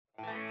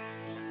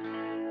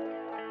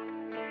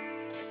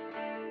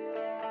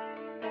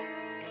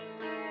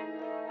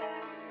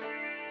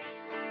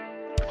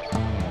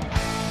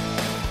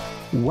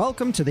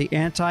Welcome to the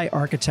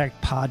Anti-Architect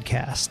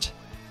Podcast.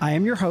 I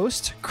am your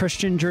host,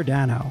 Christian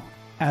Giordano.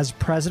 As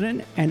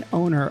president and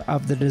owner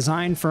of the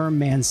design firm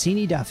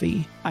Mancini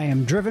Duffy, I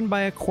am driven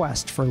by a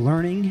quest for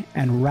learning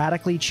and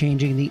radically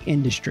changing the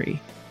industry.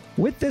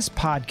 With this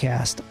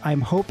podcast,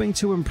 I'm hoping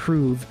to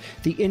improve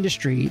the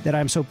industry that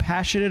I'm so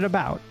passionate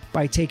about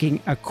by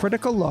taking a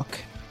critical look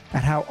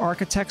at how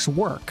architects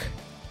work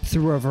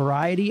through a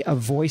variety of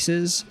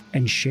voices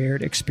and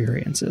shared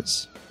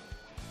experiences.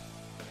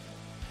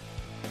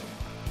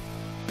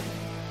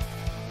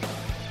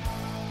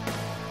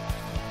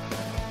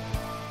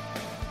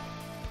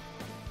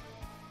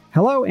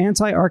 Hello,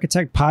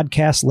 Anti-Architect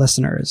Podcast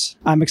listeners.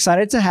 I'm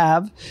excited to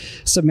have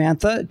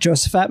Samantha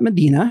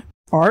Josaphat-Medina,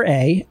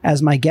 RA,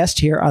 as my guest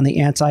here on the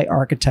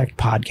Anti-Architect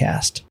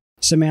Podcast.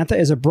 Samantha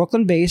is a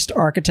Brooklyn-based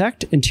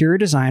architect, interior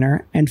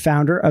designer, and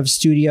founder of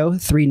Studio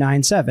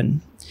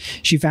 397.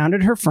 She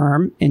founded her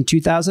firm in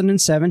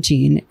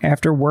 2017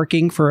 after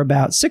working for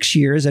about 6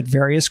 years at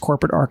various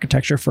corporate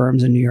architecture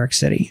firms in New York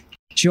City.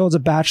 She holds a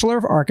Bachelor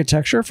of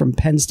Architecture from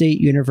Penn State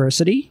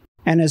University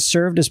and has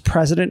served as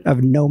president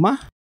of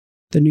NOMA,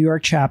 the New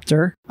York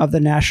chapter of the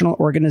National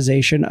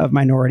Organization of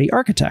Minority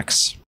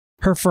Architects.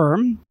 Her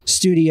firm,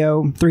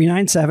 Studio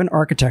 397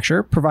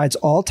 Architecture, provides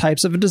all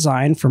types of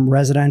design from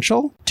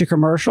residential to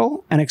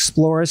commercial and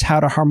explores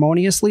how to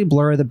harmoniously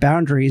blur the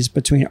boundaries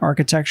between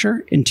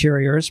architecture,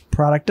 interiors,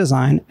 product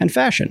design, and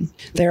fashion.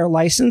 They are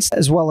licensed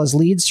as well as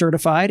LEED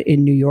certified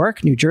in New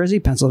York, New Jersey,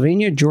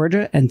 Pennsylvania,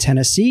 Georgia, and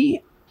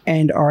Tennessee,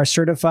 and are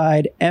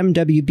certified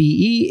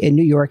MWBE in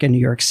New York and New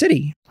York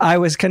City. I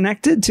was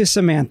connected to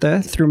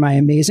Samantha through my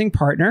amazing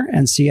partner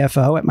and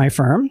CFO at my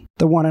firm,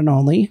 the one and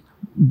only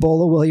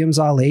Bola Williams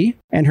Ali,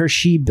 and her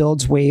She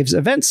Builds Waves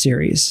event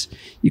series.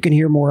 You can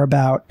hear more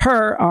about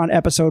her on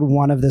episode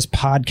 1 of this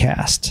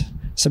podcast.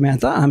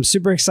 Samantha, I'm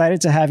super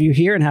excited to have you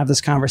here and have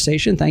this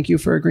conversation. Thank you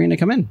for agreeing to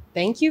come in.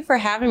 Thank you for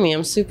having me.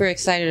 I'm super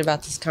excited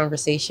about this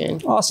conversation.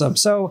 Awesome.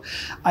 So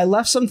I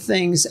left some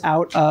things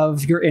out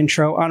of your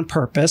intro on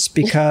purpose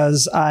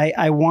because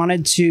I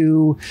wanted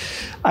you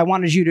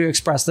to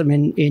express them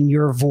in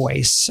your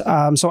voice.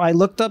 So I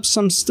looked up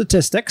some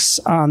statistics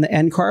on the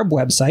NCARB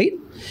website,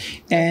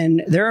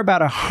 and there are about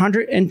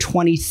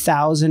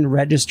 120,000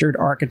 registered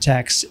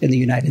architects in the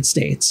United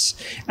States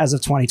as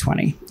of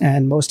 2020,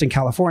 and most in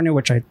California,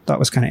 which I thought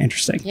was kind of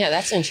interesting. Yeah,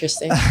 that's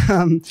interesting.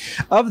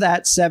 Of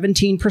that,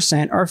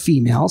 17% are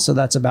female, so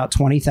that's about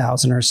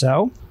 20,000 or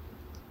so.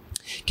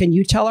 Can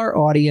you tell our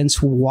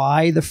audience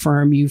why the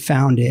firm you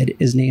founded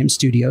is named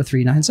Studio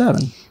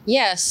 397?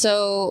 Yeah,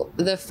 so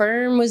the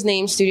firm was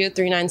named Studio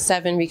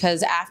 397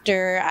 because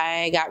after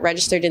I got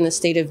registered in the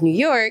state of New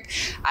York,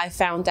 I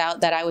found out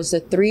that I was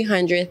the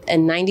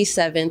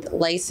 397th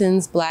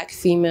licensed Black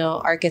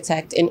female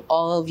architect in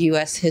all of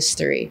U.S.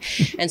 history.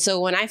 And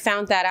so when I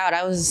found that out,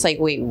 I was just like,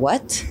 wait,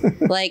 what?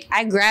 Like,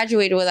 I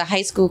graduated with a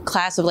high school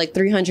class of like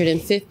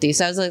 350.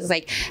 So I was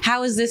like,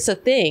 how is this a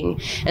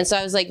thing? And so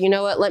I was like, you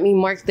know what? Let me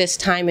mark this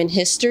time in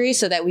history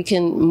so that we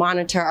can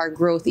monitor our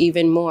growth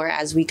even more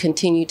as we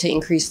continue to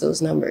increase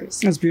those numbers.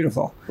 That's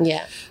beautiful.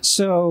 Yeah.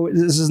 So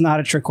this is not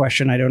a trick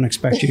question. I don't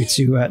expect you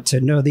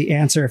to know the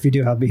answer. If you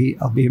do, I'll be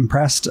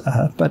impressed.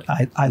 But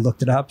I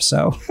looked it up.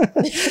 So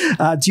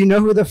do you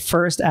know who the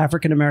first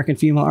African-American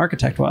female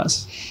architect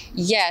was?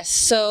 Yes.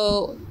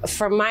 So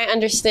from my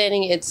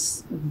understanding,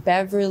 it's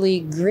Beverly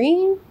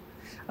Green.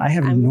 I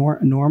have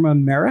Norma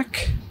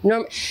Merrick.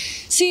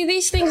 See,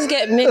 these things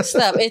get mixed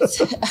up.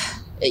 It's...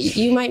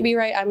 You might be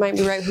right. I might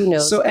be right. Who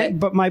knows? So,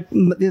 but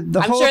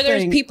the whole sure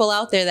there's people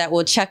out there that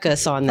will check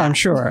us on that. I'm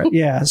sure.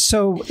 Yeah.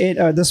 So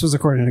this was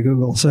according to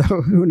Google. So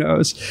who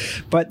knows?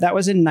 But that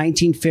was in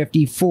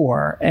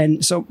 1954.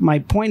 And so my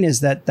point is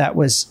that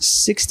was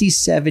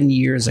 67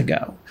 years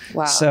ago.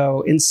 Wow.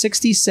 So in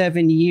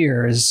 67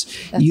 years,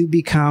 you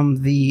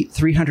become the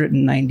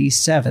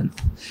 397th,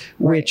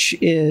 which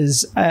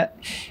is...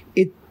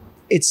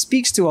 It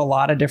speaks to a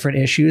lot of different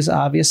issues,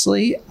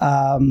 obviously.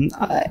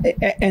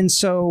 And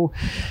so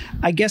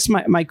I guess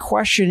my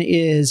question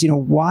is,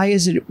 why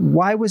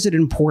was it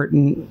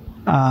important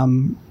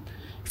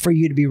for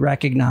you to be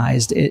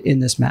recognized in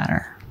this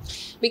manner?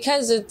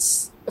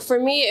 Because for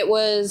me, it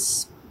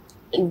was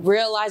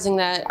realizing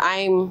that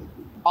I'm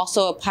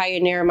also a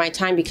pioneer in my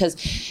time,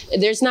 because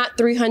there's not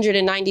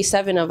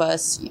 397 of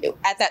us.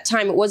 At that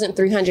time, it wasn't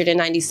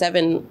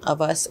 397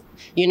 of us.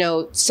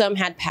 Some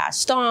had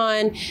passed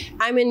on.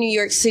 I'm in New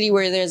York City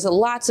where there's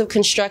lots of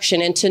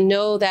construction, and to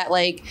know that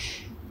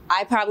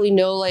I probably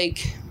know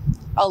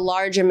a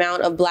large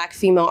amount of Black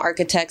female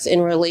architects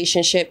in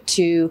relationship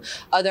to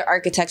other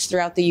architects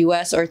throughout the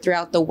U.S. or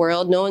throughout the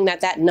world, knowing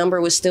that number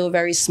was still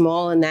very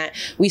small and that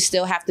we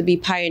still have to be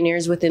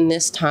pioneers within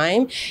this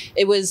time.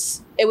 It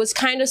was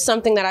kind of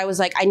something that I was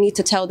like, I need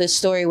to tell this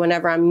story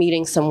whenever I'm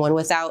meeting someone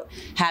without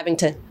having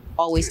to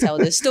always tell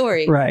this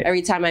story right.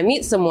 Every time I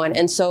meet someone.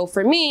 And so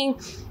for me,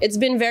 it's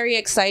been very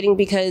exciting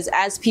because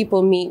as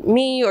people meet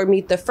me or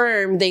meet the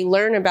firm, they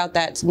learn about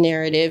that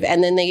narrative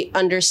and then they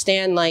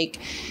understand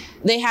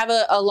they have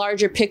a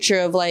larger picture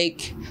of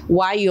like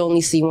why you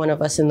only see one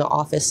of us in the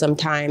office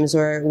sometimes,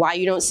 or why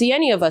you don't see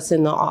any of us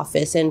in the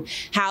office, and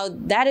how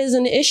that is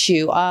an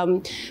issue.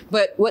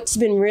 But what's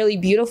been really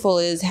beautiful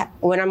is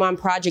when I'm on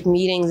project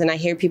meetings and I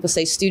hear people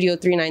say Studio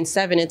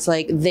 397, it's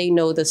like they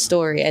know the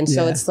story. And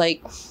so it's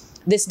like,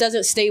 this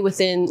doesn't stay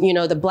within, you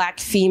know, the Black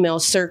female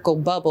circle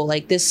bubble.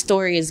 Like, this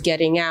story is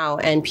getting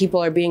out, and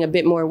people are being a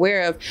bit more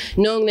aware of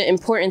knowing the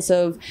importance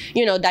of,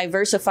 you know,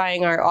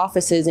 diversifying our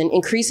offices and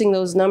increasing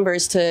those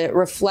numbers to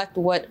reflect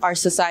what our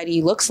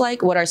society looks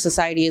like, what our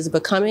society is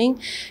becoming.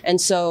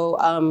 And so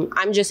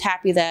I'm just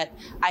happy that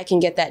I can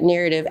get that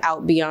narrative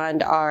out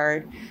beyond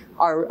our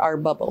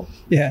bubble.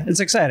 Yeah,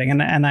 it's exciting.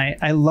 And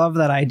I love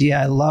that idea.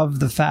 I love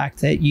the fact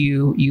that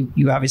you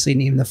obviously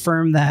named the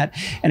firm that,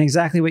 and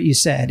exactly what you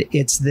said.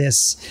 It's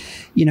this,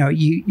 you know,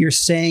 you're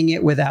saying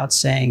it without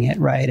saying it,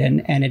 right?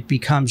 And it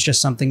becomes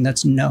just something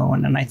that's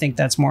known. And I think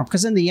that's more,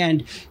 because in the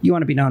end, you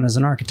want to be known as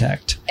an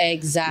architect.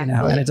 Exactly. You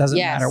know, and it doesn't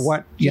matter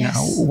what, you know,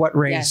 what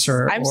race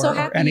or I'm so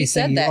happy you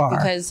said that,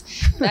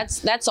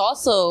 because that's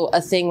also a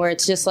thing where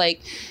it's just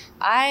like,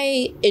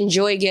 I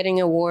enjoy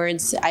getting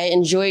awards. I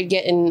enjoy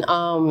getting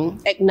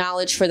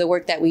acknowledged for the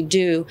work that we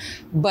do,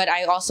 but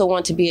I also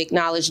want to be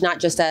acknowledged not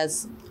just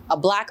as a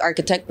Black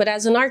architect, but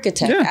as an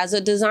architect, as a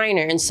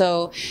designer. And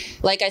so,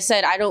 like I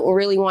said, I don't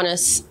really want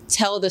to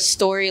tell the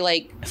story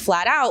like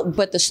flat out,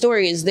 but the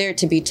story is there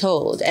to be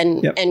told.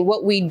 And and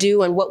what we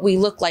do and what we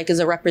look like is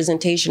a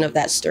representation of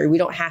that story. We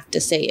don't have to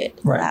say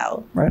it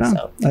loud. Right on.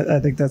 So. I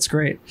think that's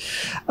great.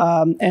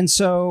 And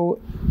so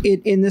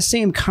in the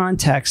same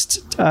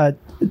context,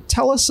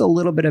 tell us a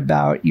little bit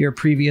about your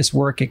previous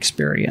work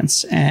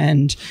experience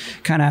and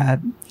kind of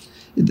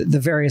the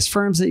various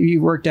firms that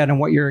you worked at and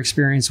what your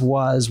experience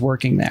was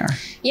working there.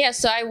 Yeah,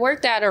 so I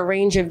worked at a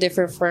range of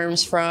different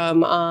firms,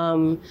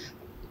 from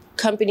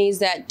companies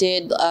that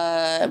did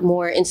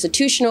more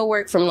institutional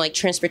work, from like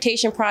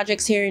transportation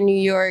projects here in New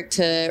York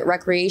to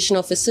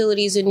recreational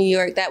facilities in New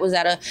York. That was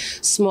at a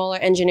smaller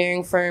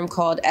engineering firm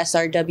called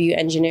SRW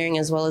Engineering,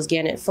 as well as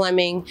Gannett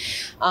Fleming.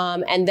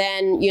 And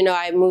then, you know,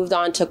 I moved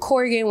on to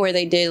Corgan, where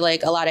they did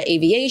like a lot of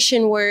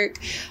aviation work.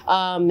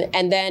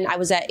 And then I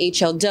was at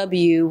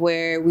HLW,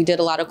 where we did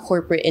a lot of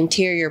corporate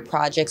interior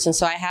projects. And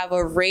so I have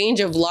a range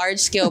of large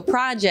scale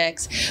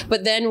projects.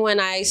 But then when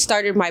I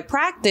started my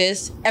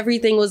practice,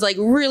 everything was like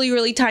really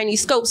tiny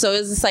scope. So it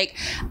was just like,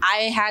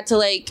 I had to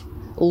like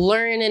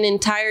learn an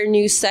entire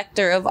new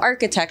sector of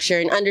architecture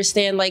and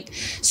understand like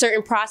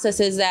certain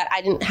processes that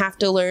I didn't have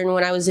to learn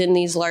when I was in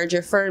these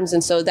larger firms.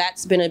 And so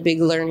that's been a big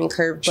learning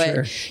curve.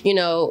 But, you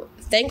know,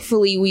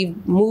 thankfully,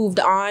 we've moved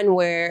on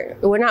where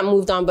we're not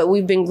moved on, but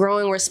we've been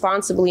growing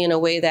responsibly in a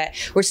way that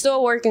we're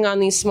still working on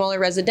these smaller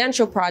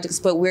residential projects,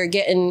 but we're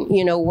getting,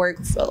 you know, work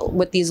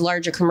with these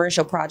larger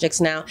commercial projects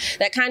now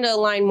that kind of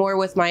align more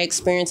with my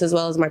experience as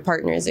well as my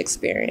partner's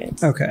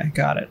experience. Okay,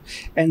 got it.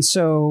 And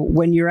so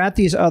when you're at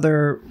these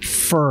other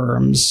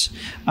firms,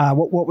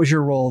 what was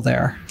your role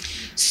there?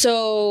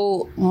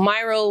 So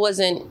my role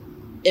wasn't,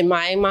 in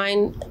my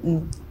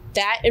mind,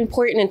 that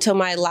important until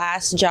my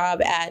last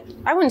job at,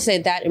 I wouldn't say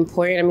that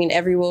important. I mean,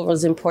 every role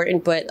was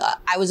important, but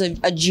I was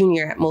a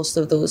junior at most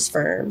of those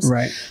firms.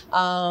 Right.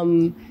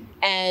 And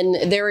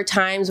there were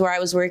times where I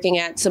was working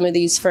at some of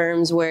these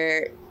firms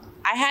where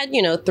I had,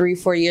 you know,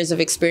 3-4 years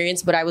of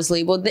experience, but I was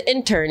labeled the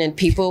intern, and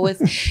people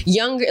with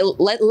younger,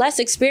 less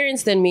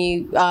experience than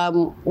me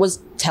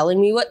was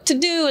telling me what to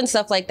do and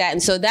stuff like that.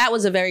 And so that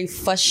was a very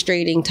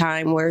frustrating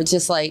time where it's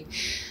just like,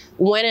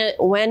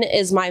 when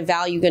is my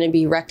value going to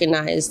be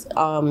recognized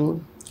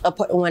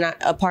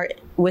apart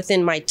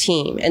within my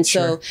team? And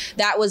so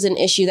that was an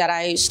issue that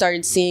I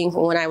started seeing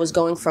when I was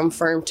going from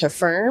firm to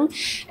firm.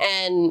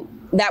 And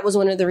that was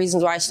one of the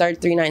reasons why I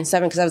started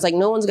 397, because I was like,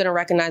 no one's going to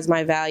recognize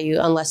my value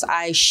unless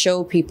I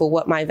show people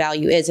what my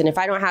value is. And if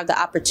I don't have the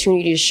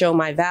opportunity to show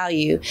my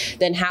value,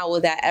 then how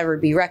will that ever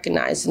be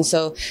recognized? And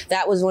so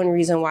that was one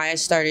reason why I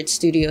started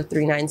Studio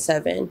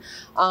 397.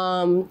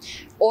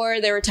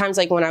 Or there were times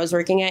like when I was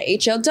working at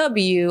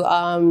HLW,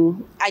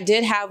 I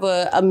did have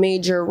a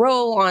major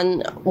role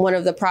on one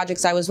of the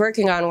projects I was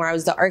working on, where I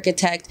was the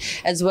architect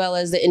as well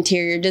as the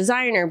interior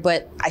designer,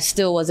 but I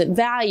still wasn't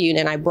valued.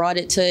 And I brought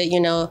it to, you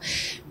know,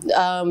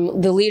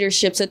 the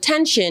leadership's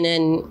attention,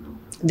 and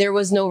there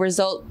was no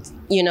result,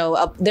 you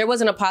know, there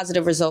wasn't a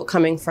positive result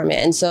coming from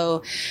it. And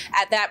so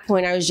at that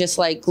point, I was just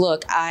like,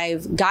 look,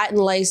 I've gotten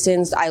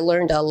licensed. I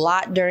learned a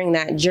lot during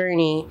that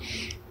journey.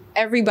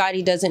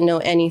 Everybody doesn't know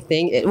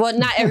anything. Well,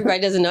 not everybody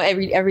doesn't know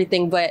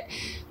everything, but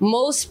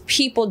most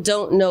people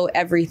don't know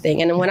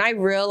everything. And when I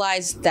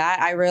realized that,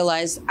 I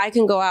realized I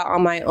can go out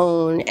on my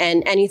own,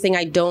 and anything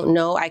I don't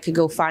know, I could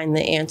go find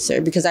the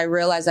answer, because I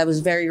realized I was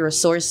very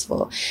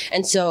resourceful.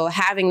 And so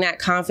having that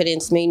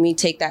confidence made me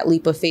take that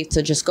leap of faith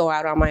to just go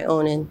out on my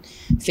own and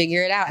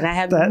figure it out. And I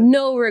have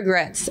no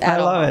regrets at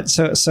all. I love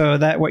it. So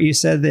that what you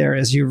said there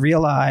is you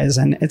realize,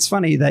 and it's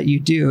funny that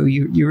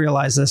you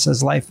realize this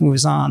as life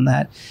moves on,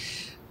 that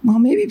well,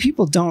 maybe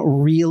people don't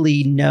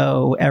really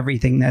know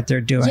everything that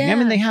they're doing. Yeah. I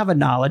mean, they have a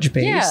knowledge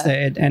base,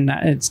 Yeah. and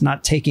it's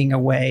not taking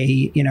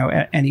away,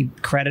 any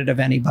credit of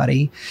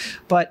anybody.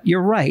 But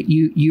you're right.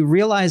 You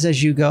realize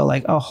as you go,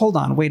 like, oh, hold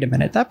on, wait a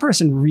minute. That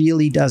person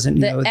really doesn't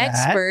know that. The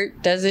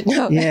expert doesn't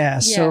know that. Yeah.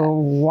 So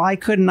why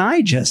couldn't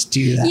I just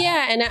do that?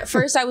 Yeah. And at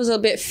first I was a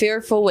bit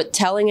fearful with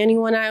telling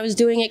anyone I was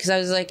doing it, because I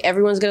was like,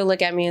 everyone's going to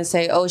look at me and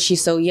say, oh,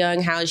 she's so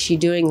young. How is she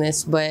doing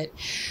this? But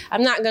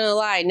I'm not going to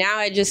lie. Now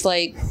I just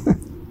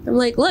I'm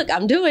like, look,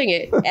 I'm doing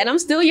it, and I'm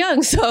still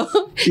young,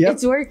 so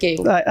it's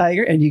working. I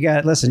agree. And you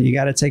got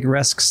to take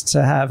risks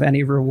to have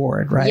any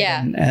reward, right?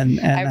 Yeah. And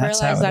I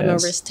that's realized how it I'm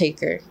is. a risk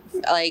taker.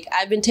 Like,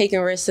 I've been taking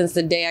risks since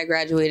the day I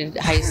graduated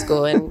high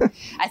school. And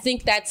I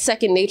think that's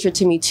second nature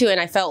to me too. And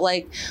I felt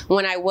like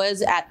when I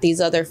was at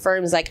these other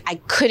firms, like, I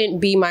couldn't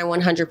be my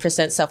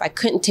 100% self. I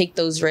couldn't take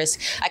those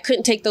risks. I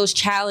couldn't take those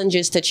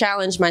challenges to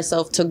challenge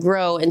myself to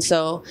grow. And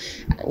so,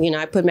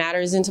 I put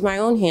matters into my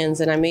own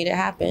hands and I made it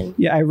happen.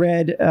 Yeah, I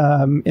read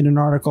in an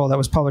article that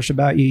was published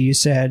about you, you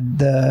said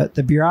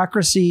the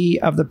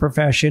bureaucracy of the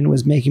profession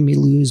was making me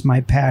lose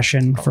my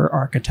passion for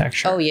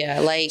architecture. Oh,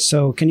 yeah.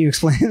 So can you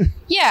explain?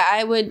 Yeah,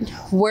 I would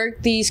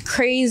work these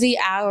crazy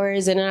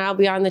hours, and then I'll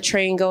be on the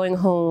train going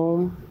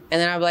home. And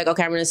then I'll be like,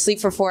 okay, I'm going to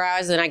sleep for 4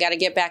 hours, and I got to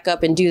get back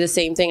up and do the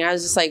same thing. And I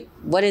was just like,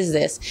 what is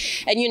this?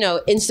 And,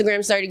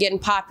 Instagram started getting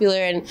popular,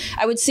 and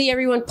I would see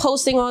everyone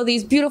posting all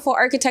these beautiful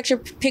architecture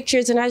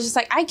pictures. And I was just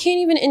like, I can't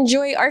even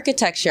enjoy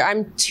architecture.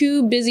 I'm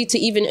too busy to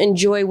even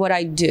enjoy what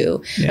I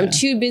do. Yeah. I'm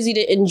too busy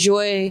to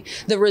enjoy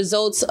the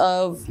results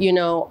of,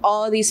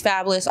 all these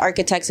fabulous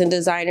architects and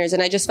designers.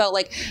 And I just felt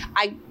like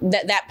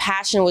that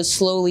passion was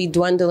slowly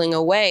dwindling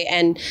away.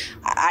 And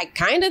I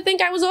kind of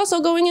think I was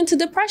also going into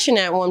depression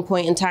at one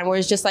point in time, where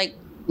it's just like,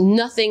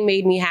 nothing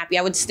made me happy.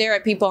 I would stare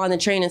at people on the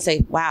train and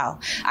say, wow,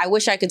 I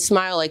wish I could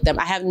smile like them.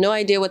 I have no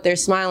idea what they're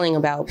smiling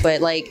about,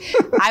 but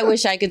I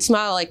wish I could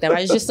smile like them.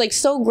 I was just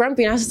so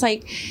grumpy. And I was just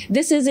like,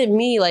 this isn't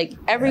me.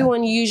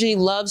 Everyone usually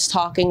loves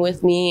talking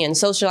with me and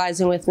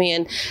socializing with me.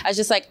 And I was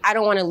just like, I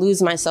don't want to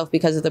lose myself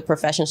because of the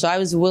profession. So I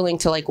was willing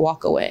to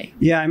walk away.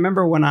 Yeah. I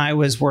remember when I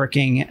was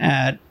working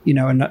at,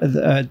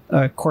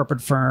 a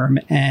corporate firm,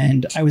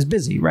 and I was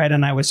busy, right?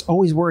 And I was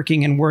always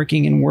working and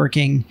working and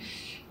working.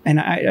 And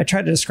I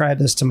tried to describe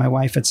this to my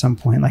wife at some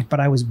point,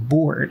 but I was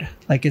bored.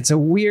 It's a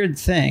weird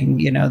thing,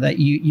 that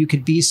you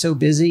could be so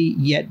busy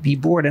yet be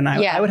bored. And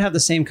I would have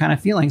the same kind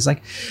of feelings.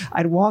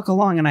 I'd walk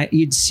along and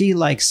you'd see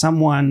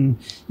someone,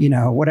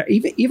 whatever,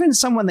 even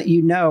someone that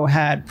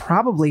had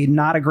probably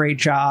not a great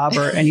job,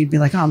 and you'd be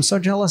like, oh, I'm so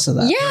jealous of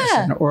that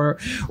person. Or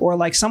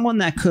someone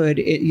that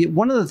could.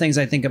 One of the things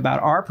I think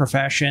about our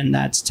profession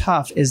that's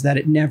tough is that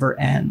it never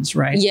ends,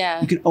 right?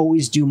 Yeah. You can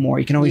always do more.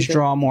 You can always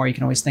draw more. You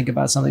can always think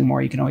about something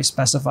more. You can always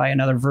specify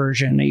another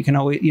version. You can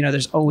always,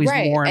 there's always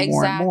more and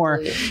more and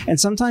more. And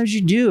sometimes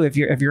you do, if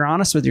you're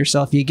honest with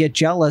yourself, you get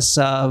jealous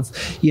of,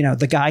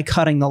 the guy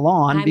cutting the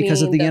lawn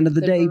because at the end of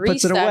the day, he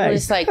puts it away.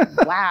 It's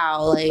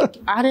wow,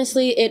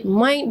 honestly, it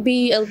might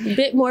be a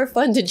bit more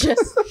fun to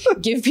just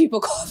give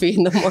people coffee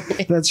in the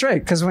morning. That's right.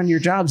 Because when your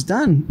job's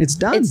done, it's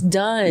done. It's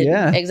done.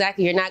 Yeah.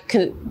 Exactly. You're not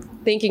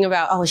thinking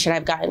about, oh, should I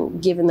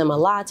have given them a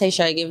latte?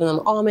 Should I give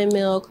them almond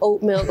milk,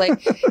 oat milk?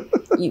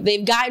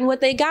 They've gotten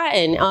what they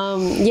gotten.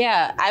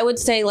 I would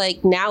say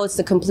now it's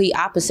the complete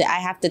opposite. I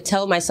have to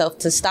tell myself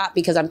to stop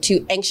because I'm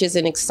too anxious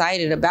and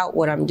excited about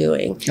what I'm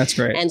doing. That's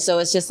great. And so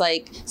it's just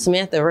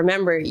Samantha,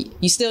 remember,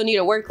 you still need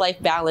a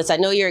work-life balance. I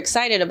know you're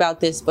excited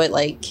about this, but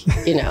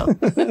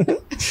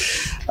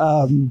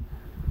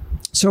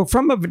So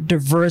from a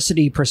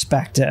diversity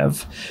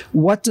perspective,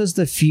 what does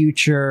the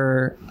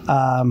future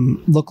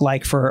look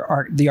like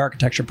for the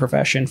architecture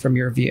profession from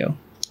your view?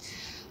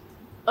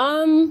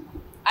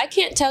 I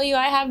can't tell you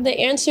I have the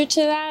answer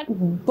to that,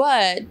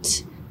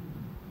 but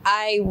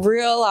I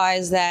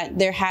realize that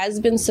there has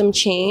been some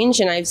change,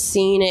 and I've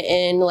seen it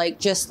in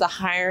just the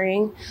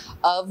hiring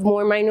of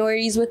more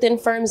minorities within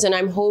firms. And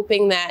I'm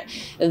hoping that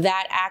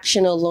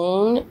action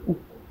alone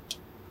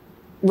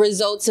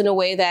results in a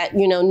way that,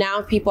 now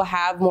people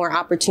have more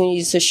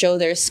opportunities to show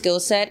their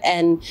skill set,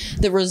 and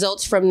the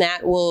results from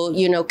that will,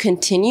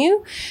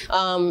 continue,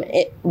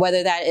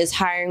 whether that is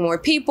hiring more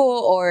people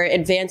or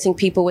advancing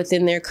people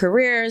within their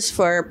careers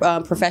for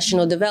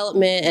professional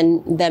development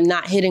and them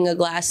not hitting a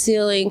glass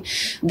ceiling.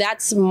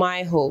 That's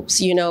my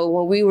hopes.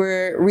 When we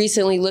were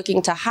recently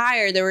looking to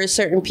hire, there were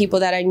certain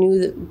people that I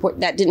knew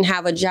that didn't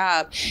have a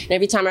job. And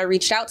every time I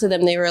reached out to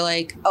them, they were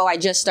like, oh, I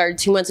just started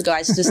 2 months ago.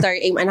 I just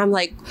started 8 months. And I'm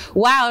like,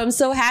 wow, I'm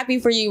so happy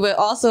for you, but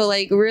also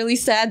really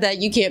sad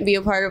that you can't be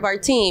a part of our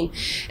team.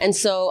 And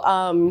so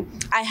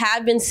I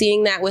have been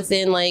seeing that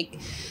within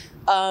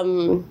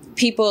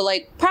people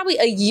probably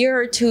a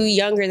year or two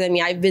younger than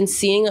me. I've been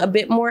seeing a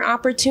bit more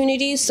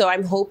opportunities. So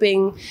I'm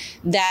hoping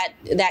that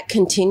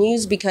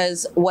continues,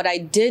 because what I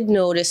did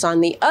notice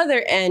on the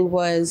other end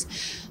was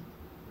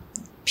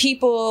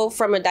people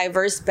from a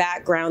diverse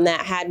background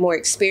that had more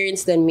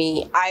experience than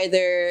me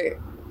either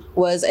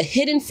was a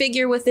hidden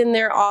figure within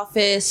their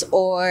office,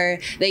 or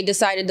they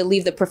decided to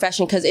leave the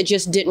profession because it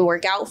just didn't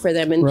work out for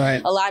them. And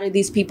a lot of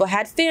these people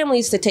had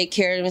families to take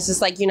care of. It's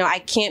just like, I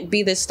can't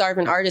be this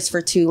starving artist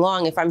for too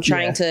long if I'm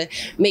trying to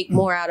make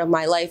more out of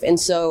my life. And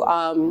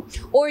so,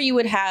 or you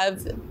would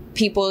have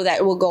people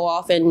that will go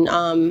off and,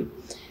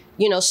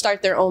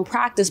 start their own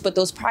practice, but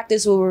those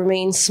practices will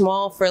remain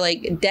small for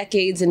like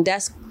decades and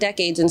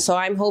decades. And so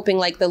I'm hoping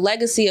like the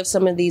legacy of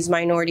some of these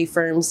minority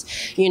firms,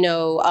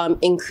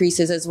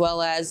 increases, as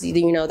well as,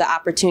 the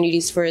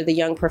opportunities for the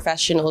young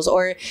professionals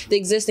or the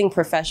existing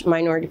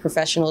minority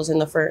professionals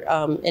in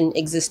in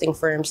existing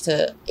firms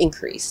to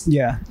increase.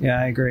 Yeah,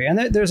 I agree. And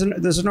there's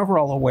an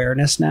overall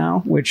awareness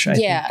now, which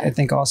I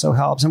think also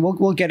helps. And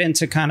we'll get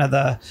into kind of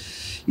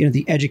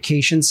the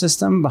education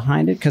system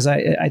behind it, because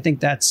I think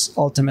that's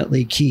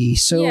ultimately key.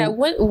 So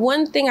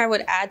one thing I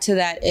would add to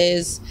that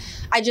is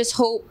I just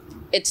hope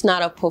it's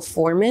not a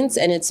performance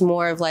and it's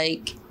more of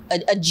like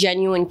a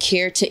genuine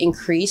care to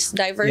increase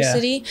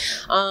diversity.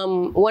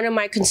 One of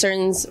my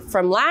concerns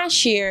from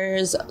last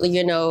year's,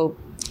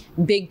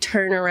 big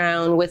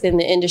turnaround within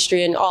the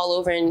industry and all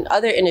over in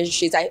other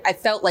industries, I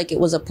felt like it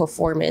was a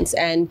performance.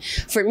 And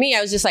for me, I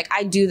was just like,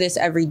 I do this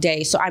every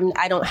day, so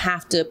I don't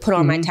have to put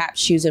on my tap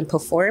shoes and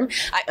perform.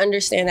 I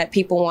understand that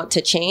people want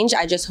to change.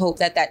 I just hope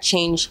that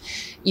change,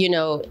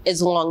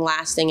 is long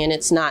lasting and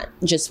it's not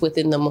just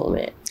within the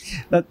moment.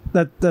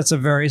 That's a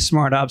very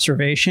smart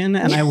observation.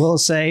 And I will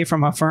say,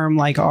 from a firm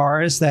like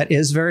ours that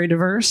is very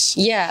diverse,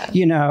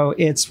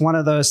 it's one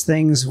of those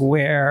things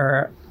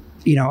where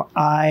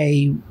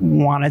I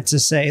wanted to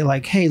say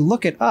like, hey,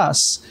 look at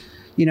us.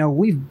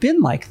 We've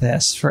been like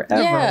this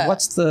forever. Yeah.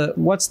 What's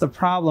the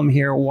problem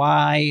here?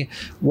 Why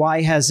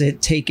has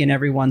it taken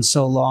everyone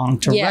so long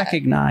to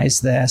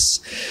recognize this?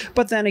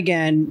 But then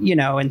again,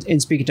 in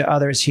speaking to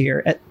others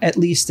here, at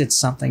least it's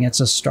something. It's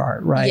a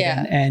start, right?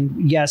 Yeah.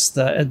 And yes,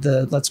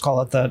 the let's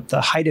call it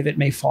the height of it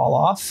may fall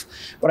off,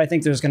 but I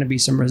think there's going to be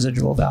some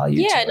residual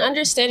value. Yeah, and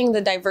understanding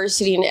the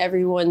diversity in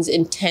everyone's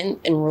intent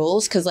and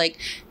rules, because like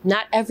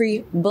not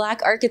every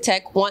Black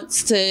architect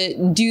wants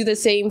to do the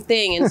same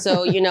thing, and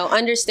so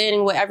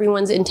understanding what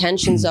everyone's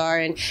intentions are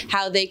and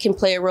how they can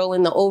play a role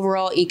in the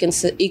overall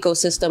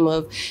ecosystem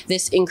of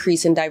this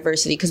increase in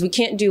diversity, because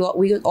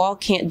we all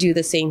can't do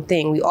the same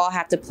thing. We all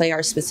have to play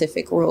our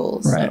specific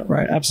roles.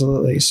 Right,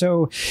 absolutely.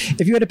 So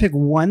if you had to pick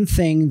one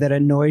thing that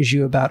annoys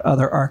you about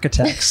other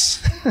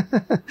architects,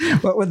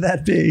 what would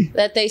that be?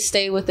 That they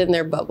stay within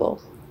their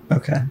bubble.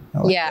 Okay.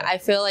 I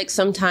feel like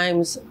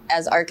sometimes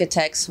as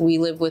architects, we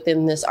live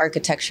within this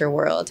architecture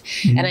world.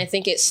 Mm-hmm. And I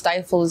think it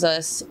stifles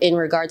us in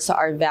regards to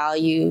our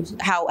values,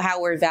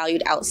 how we're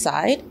valued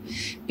outside,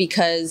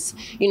 because,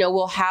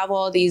 we'll have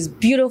all these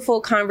beautiful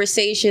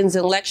conversations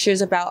and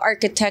lectures about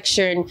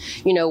architecture and,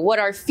 what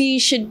our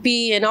fees should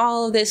be and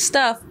all of this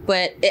stuff,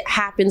 but it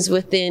happens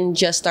within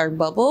just our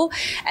bubble.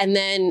 And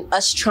then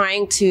us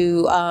trying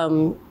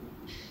to,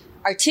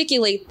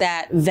 articulate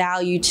that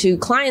value to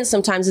clients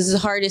sometimes is the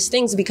hardest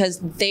things, because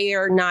they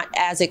are not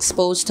as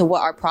exposed to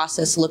what our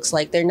process looks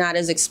like. They're not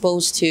as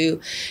exposed to,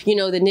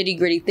 the nitty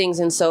gritty things.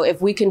 And so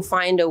if we can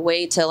find a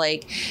way to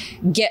like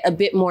get a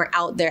bit more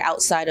out there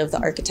outside of the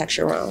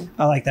architecture realm.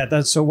 I like that.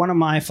 That's so one of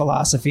my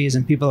philosophies,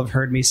 and people have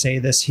heard me say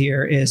this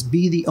here, is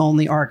be the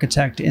only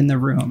architect in the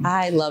room.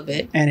 I love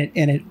it. And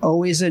it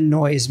always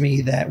annoys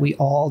me that we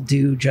all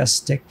do just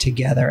stick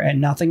together, and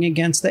nothing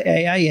against the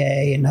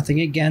AIA and nothing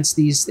against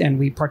these, and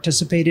we participate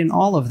in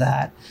all of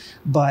that,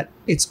 but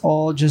it's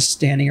all just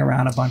standing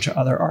around a bunch of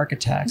other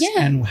architects.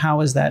 Yeah. And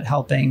how is that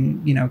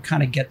helping,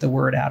 kind of get the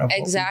word out of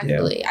exactly.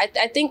 what we do?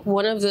 I think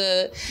one of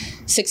the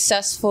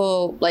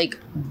successful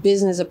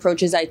business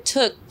approaches I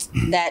took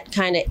that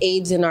kind of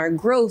aids in our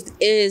growth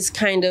is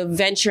kind of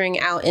venturing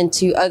out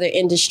into other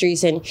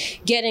industries and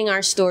getting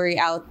our story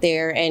out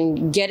there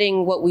and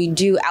getting what we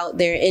do out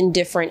there in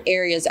different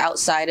areas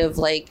outside of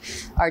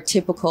our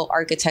typical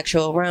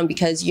architectural realm,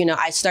 because,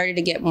 I started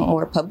to get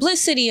more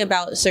publicity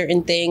about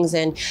certain things,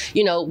 and,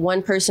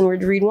 one person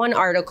would read one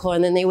article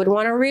and then they would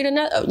want to read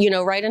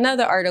another, write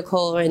another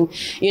article. And,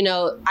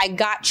 I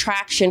got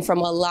traction from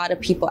a lot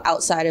of people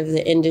outside of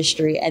the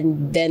industry,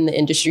 and then the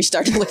industry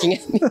started looking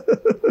at me.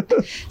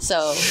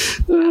 So,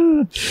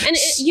 and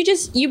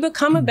you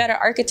become a better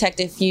architect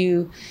if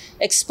you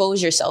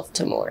expose yourself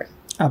to more.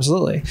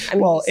 Absolutely.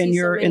 Well, in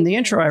the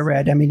intro I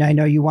read, I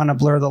know you want to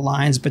blur the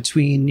lines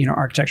between,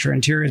 architecture,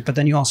 interiors, but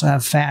then you also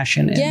have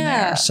fashion in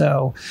there.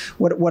 So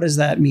what does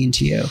that mean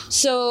to you?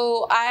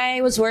 So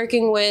I was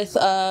working with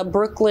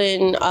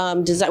Brooklyn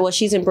design. Well,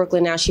 she's in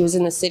Brooklyn now. She was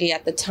in the city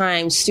at the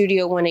time,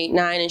 Studio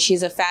 189, and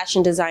she's a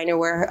fashion designer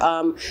where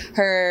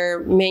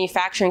her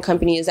manufacturing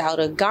company is out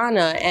of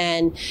Ghana.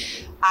 And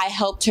I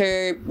helped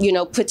her,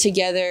 put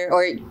together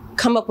or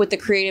come up with the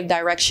creative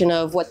direction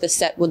of what the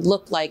set would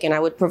look like. And I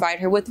would provide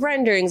her with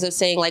renderings of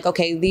saying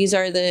okay, these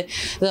are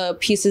the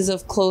pieces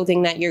of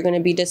clothing that you're going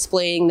to be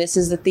displaying. This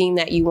is the theme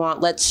that you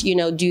want. Let's,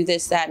 do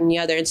this, that, and the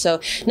other. And so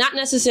not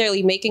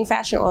necessarily making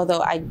fashion,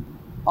 although I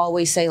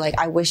always say like,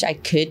 I wish I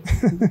could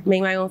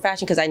make my own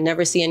fashion because I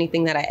never see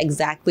anything that I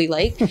exactly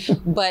like.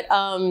 But,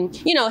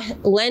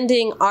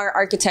 lending our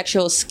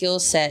architectural skill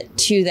set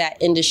to that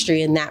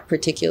industry in that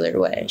particular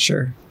way.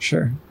 Sure.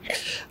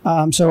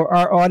 So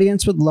our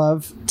audience would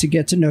love to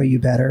get to know you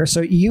better.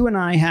 So you and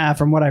I have,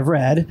 from what I've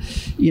read,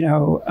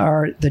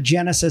 the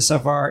genesis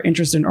of our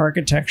interest in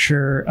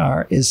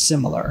architecture is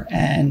similar.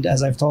 And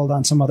as I've told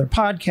on some other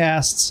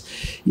podcasts,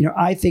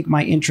 I think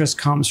my interest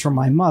comes from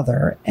my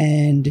mother,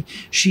 and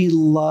she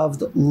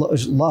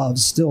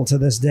loves still to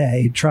this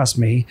day, trust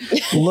me,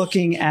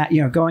 looking at,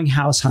 going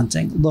house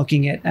hunting,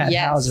 looking at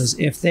yes. houses.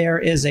 If there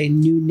is a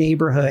new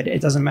neighborhood,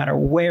 it doesn't matter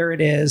where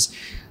it is.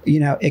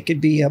 It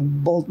could be a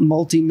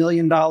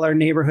multi-million-dollar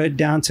neighborhood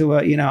down to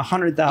a,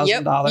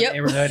 $100,000 yep.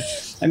 neighborhood.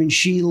 I mean,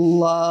 she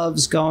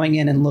loves going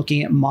in and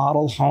looking at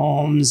model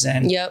homes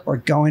and yep. or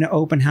going to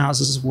open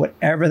houses,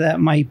 whatever that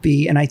might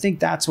be. And I think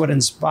that's what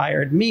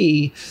inspired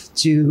me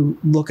to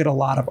look at a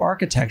lot of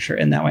architecture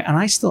in that way. And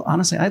I still,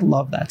 honestly, I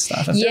love that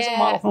stuff. If there's a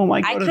model home,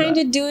 I kind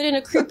of do it in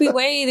a creepy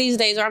way these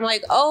days, where I'm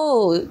like,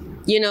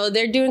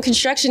 they're doing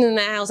construction in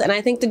that house, and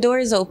I think the door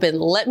is open.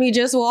 Let me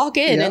just walk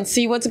in yep. and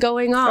see what's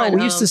going on. Oh,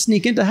 we used to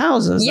sneak into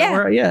houses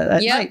at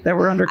night that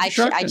were under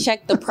construction. I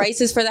checked the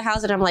prices for the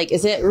house, and I'm like,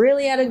 is it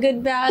really at a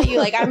good value?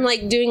 Like, I'm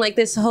like doing like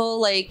this whole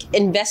like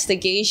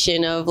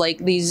investigation of like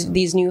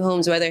these new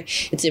homes, whether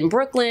it's in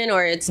Brooklyn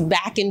or it's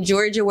back in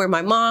Georgia where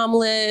my mom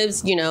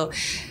lives,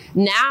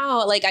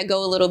 Now, like, I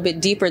go a little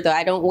bit deeper, though.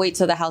 I don't wait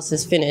till the house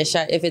is finished.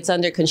 If it's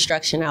under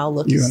construction, I'll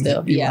look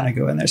still. You want to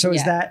go in there. So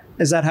is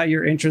that how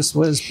your interest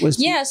was?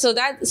 Yeah.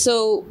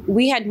 So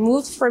we had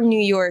moved from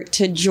New York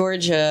to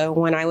Georgia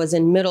when I was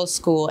in middle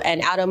school.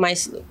 And out of my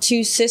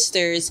two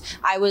sisters,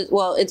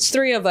 it's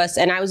three of us.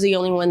 And I was the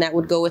only one that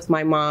would go with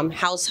my mom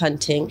house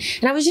hunting.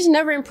 And I was just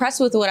never impressed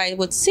with what I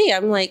would see.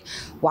 I'm like,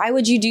 why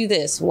would you do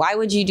this? Why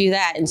would you do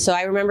that? And so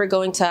I remember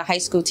going to a high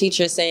school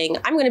teacher saying,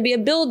 I'm going to be a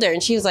builder.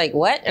 And she was like,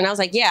 what? And I was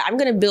like, yeah, I'm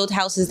going to build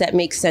houses that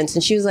make sense.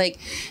 And she was like,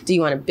 do you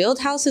want to build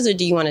houses or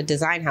do you want to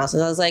design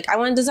houses? I was like, I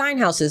want to design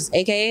houses,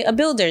 aka a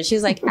builder. And she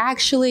was like,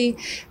 actually,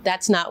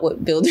 that's not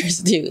what builders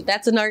do.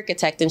 That's an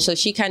architect. And so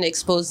she kind of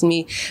exposed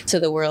me to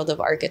the world of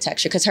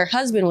architecture because her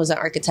husband was an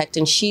architect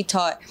and she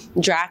taught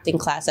drafting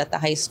class at the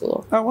high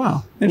school. Oh,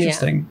 wow.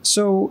 Interesting. Yeah.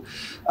 So,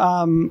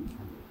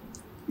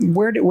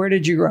 where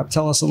did you grow up?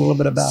 Tell us a little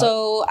bit about.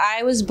 So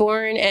I was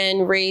born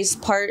and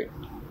raised part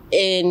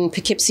in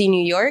Poughkeepsie,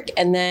 New York.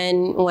 And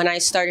then when I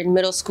started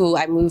middle school,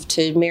 I moved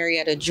to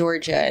Marietta,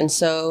 Georgia. And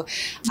so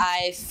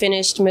I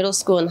finished middle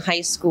school and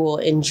high school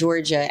in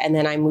Georgia. And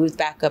then I moved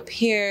back up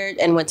here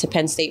and went to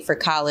Penn State for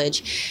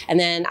college. And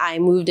then I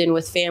moved in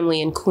with family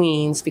in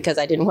Queens because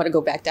I didn't want to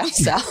go back down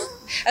south.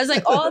 I was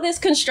like, all this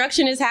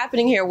construction is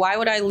happening here. Why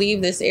would I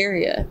leave this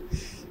area?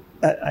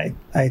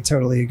 I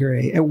totally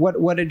agree. And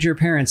what did your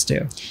parents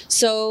do?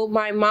 So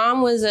my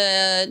mom was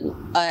a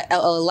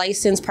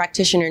licensed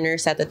practitioner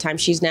nurse at the time.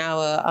 She's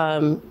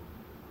now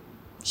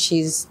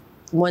she's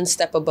one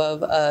step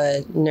above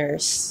a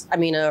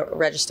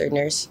registered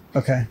nurse.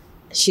 Okay.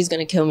 She's going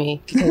to kill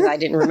me because I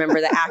didn't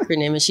remember the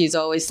acronym, and she's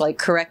always like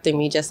correcting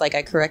me just like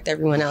I correct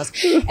everyone else.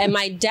 And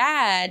my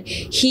dad,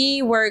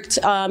 he worked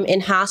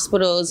in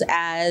hospitals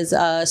as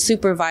a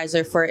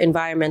supervisor for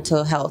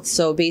environmental health.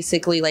 So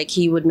basically like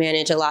he would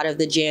manage a lot of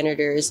the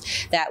janitors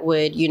that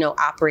would,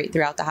 operate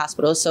throughout the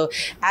hospital. So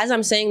as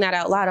I'm saying that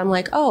out loud, I'm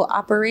like, oh,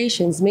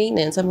 operations,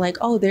 maintenance. I'm like,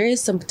 oh, there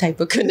is some type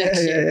of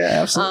connection.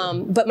 Yeah,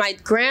 absolutely. But my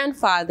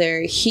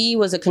grandfather, he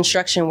was a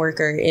construction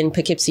worker in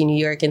Poughkeepsie, New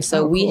York. And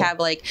so we have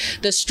like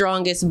the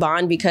strongest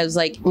bond because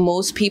like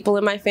most people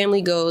in my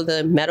family go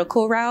the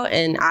medical route,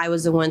 and I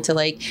was the one to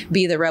like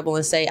be the rebel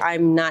and say,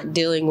 I'm not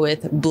dealing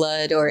with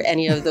blood or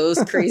any of those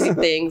crazy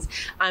things.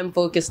 I'm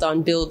focused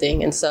on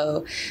building. And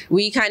so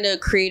we kind of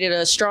created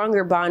a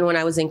stronger bond when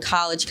I was in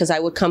college because I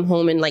would come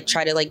home and like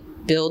try to like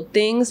build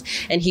things,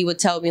 and he would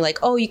tell me like,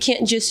 oh, you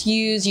can't just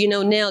use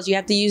nails, you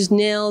have to use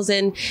nails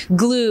and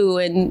glue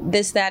and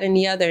this, that, and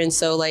the other. And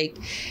so like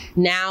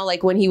now,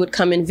 like when he would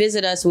come and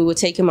visit us, we would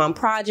take him on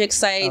project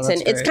sites.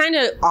 And it's kind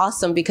of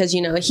awesome because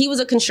he was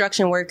a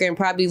construction worker and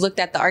probably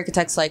looked at the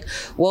architects like,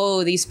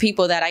 whoa, these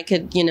people that I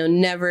could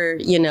never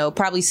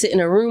probably sit in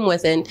a room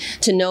with, and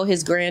to know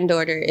his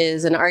granddaughter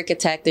is an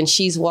architect and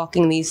she's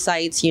walking these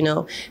sites,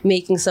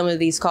 making some of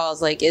these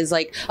calls, like is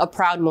like a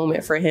proud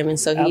moment for him. And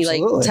so he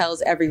like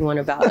tells everyone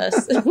about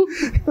us.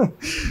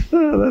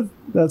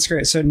 That's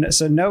great.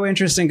 So no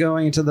interest in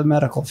going into the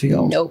medical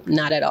field? Nope,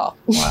 not at all.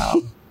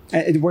 Wow.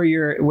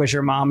 Was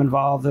your mom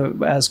involved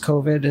as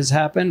COVID has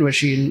happened? Was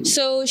she?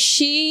 So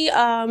she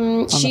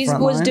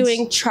was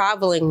doing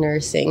traveling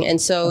nursing,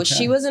 and so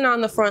she wasn't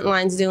on the front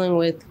lines dealing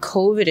with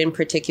COVID in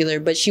particular,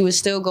 but she was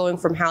still going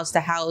from house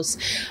to house,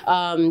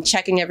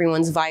 checking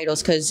everyone's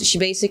vitals because she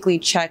basically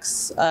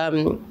checks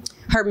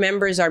her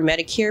members are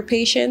Medicare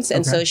patients.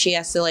 And so she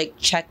has to like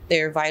check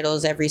their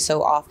vitals every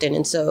so often.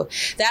 And so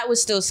that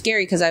was still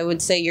scary because I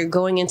would say you're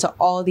going into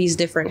all these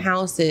different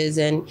houses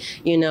and,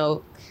 you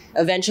know,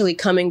 eventually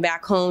coming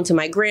back home to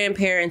my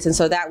grandparents. And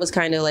so that was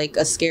kind of like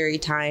a scary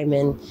time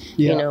and,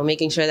 you know,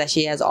 making sure that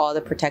she has all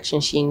the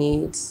protection she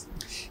needs.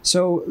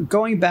 So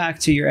going back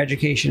to your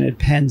education at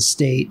Penn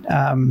State,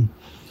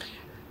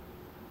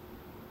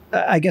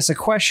 I guess a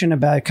question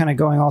about kind of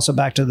going also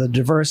back to the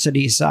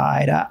diversity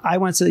side. I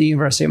went to the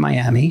University of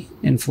Miami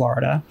in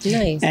Florida.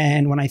 Nice.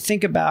 And when I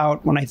think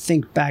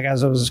back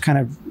as I was kind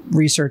of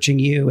researching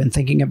you and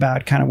thinking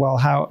about kind of, well,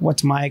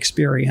 what's my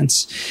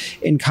experience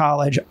in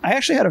college? I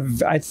actually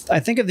had I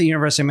think of the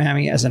University of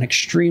Miami as an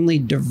extremely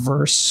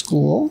diverse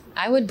school.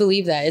 I would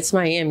believe that. It's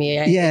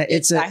Miami.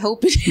 I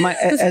hope it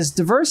is. As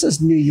diverse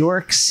as New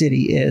York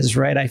City is,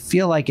 right? I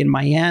feel like in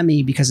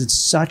Miami, because it's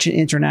such an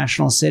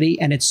international city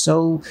and it's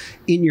so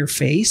in your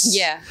face.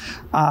 Yeah.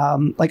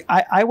 Like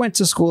I went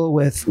to school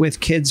with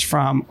kids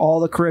from all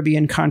the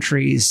Caribbean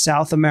countries,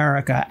 South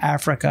America,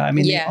 Africa. I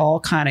mean, they all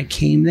kind of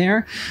came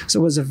there. So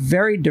it was a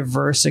very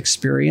diverse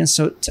experience.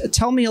 So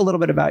tell me a little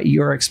bit about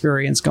your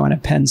experience going to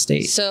Penn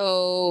State.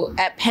 So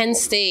at Penn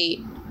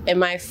State, in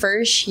my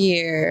first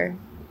year,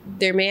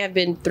 there may have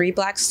been 3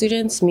 Black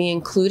students, me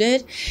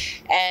included,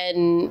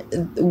 and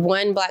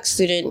one Black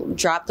student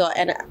dropped off.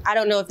 And I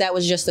don't know if that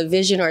was just a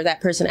vision or that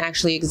person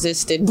actually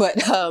existed, but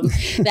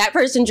that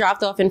person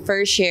dropped off in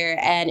first year,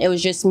 and it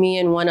was just me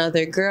and one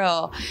other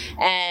girl.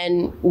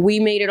 And we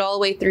made it all the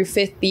way through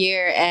 5th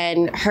year,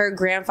 and her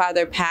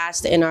grandfather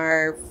passed in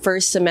our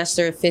first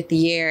semester of 5th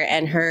year,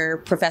 and her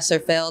professor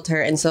failed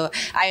her. And so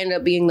I ended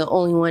up being the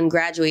only one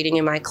graduating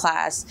in my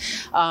class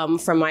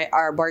from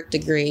our BARC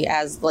degree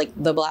as like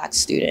the Black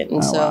student.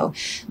 And so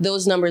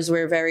those numbers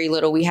were very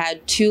little. We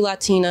had 2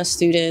 Latina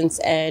students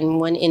and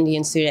 1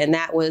 Indian student, and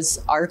that was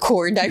our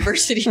core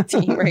diversity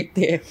team right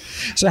there.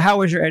 So how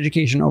was your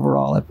education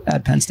overall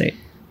at Penn State?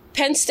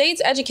 Penn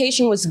State's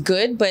education was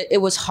good, but it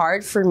was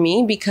hard for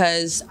me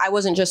because I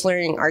wasn't just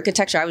learning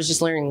architecture. I was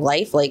just learning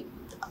life. Like,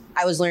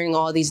 I was learning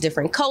all these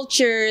different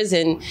cultures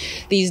and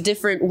these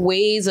different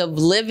ways of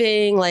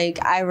living.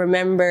 Like, I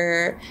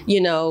remember, you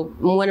know,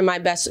 one of my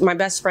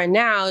best friend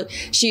now,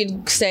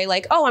 she'd say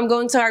like, oh, I'm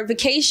going to our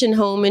vacation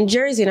home in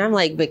Jersey. And I'm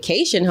like,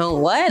 vacation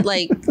home? What?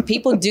 Like,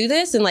 people do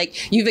this? And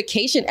like, you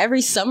vacation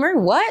every summer?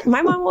 What?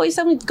 My mom always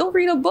told me, go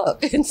read a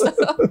book.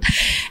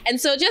 And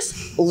so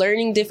just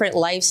learning different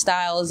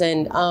lifestyles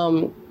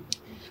and,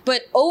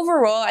 but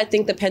overall, I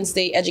think the Penn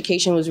State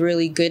education was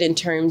really good in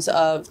terms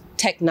of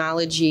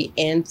technology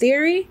and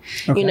theory.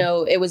 Okay. You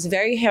know, it was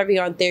very heavy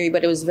on theory,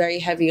 but it was very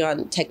heavy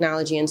on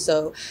technology. And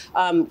so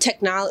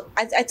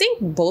I think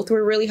both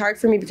were really hard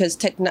for me because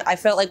I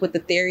felt like with the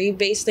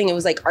theory-based thing, it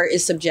was like art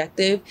is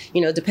subjective,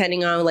 you know,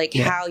 depending on like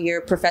how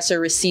your professor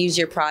receives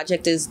your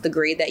project is the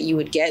grade that you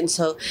would get. And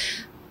so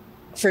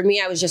for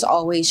me, I was just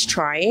always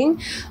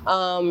trying.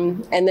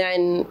 And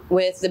then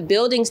with the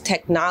buildings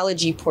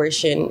technology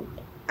portion,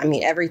 I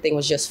mean, everything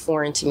was just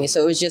foreign to me.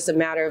 So it was just a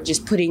matter of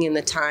just putting in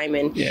the time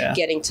and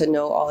getting to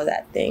know all of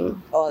that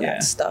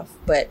that stuff.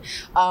 But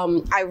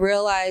I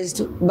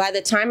realized by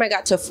the time I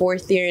got to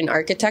 4th year in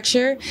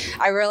architecture,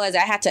 I realized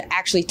I had to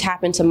actually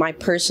tap into my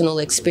personal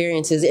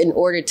experiences in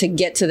order to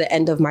get to the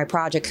end of my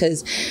project.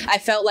 Because I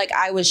felt like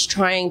I was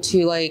trying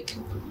to like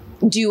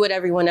do what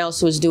everyone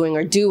else was doing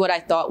or do what I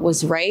thought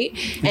was right.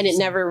 And it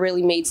never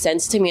really made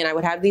sense to me. And I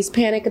would have these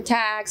panic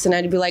attacks and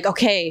I'd be like,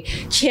 okay,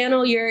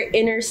 channel your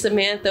inner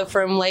Samantha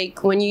from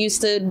like when you used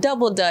to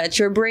double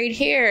dutch or braid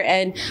hair.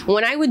 And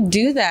when I would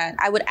do that,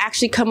 I would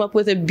actually come up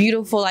with a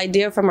beautiful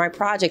idea for my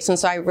projects. And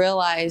so I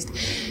realized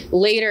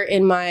later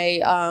in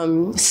my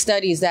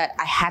studies that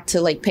I had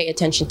to like pay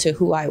attention to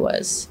who I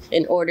was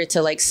in order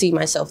to like see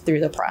myself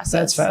through the process.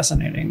 That's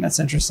fascinating. That's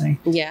interesting.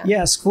 Yeah.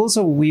 Yeah. School's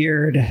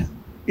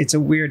it's a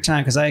weird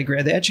time because I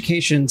agree. The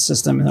education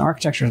system in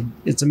architecture,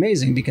 it's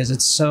amazing because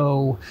it's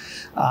so,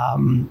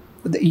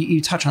 you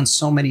touch on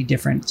so many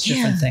different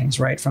things,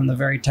 right? From the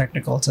very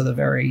technical to the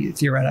very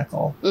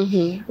theoretical,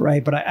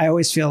 right? But I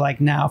always feel like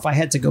now if I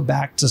had to go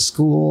back to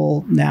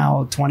school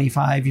now,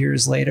 25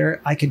 years later,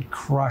 I could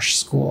crush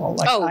school.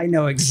 Like I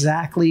know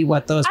exactly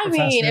what those professors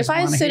want to hear. If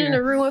I sit in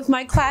a room with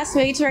my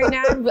classmates right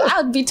now,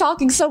 I would be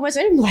talking so much.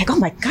 I'd be like, oh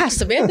my gosh,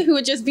 Samantha, who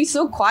would just be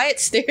so quiet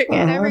staring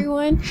at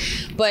everyone.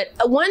 But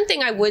one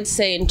thing I would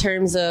say in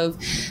terms of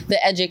the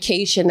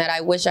education that I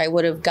wish I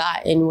would have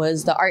gotten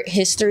was the art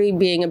history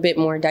being a bit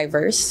more diverse.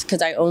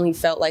 Because I only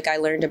felt like I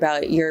learned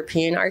about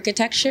European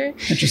architecture.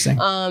 Interesting.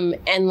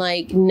 And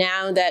like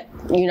now that,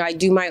 you know, I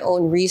do my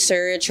own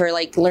research or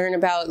like learn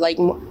about like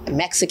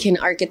Mexican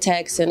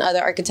architects and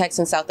other architects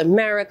in South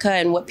America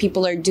and what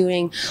people are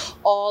doing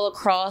all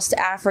across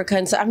Africa.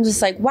 And so I'm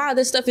just like, wow,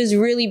 this stuff is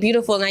really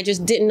beautiful. And I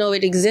just didn't know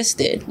it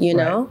existed, you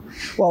know?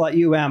 Well, at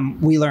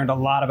we learned a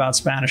lot about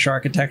Spanish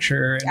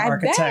architecture and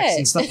architects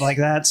and stuff like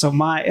that. So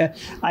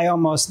I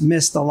almost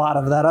missed a lot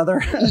of that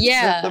other,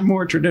 the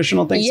more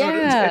traditional things.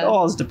 Yeah. So it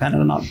all is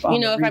dependent on you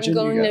know, if I'm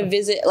going to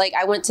visit, like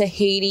I went to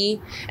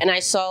Haiti and I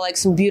saw like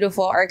some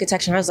beautiful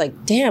architecture and I was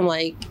like, damn,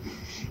 like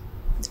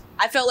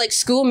I felt like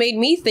school made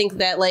me think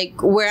that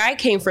like where I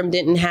came from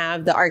didn't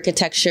have the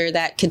architecture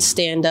that could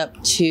stand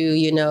up to,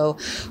 you know,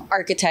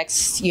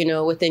 architects, you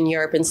know, within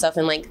Europe and stuff.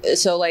 And like,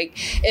 so like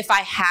if I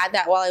had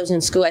that while I was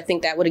in school, I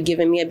think that would have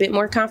given me a bit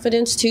more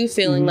confidence too,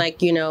 feeling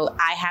like, you know,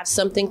 I have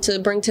something to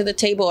bring to the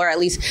table, or at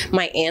least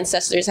my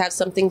ancestors have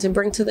something to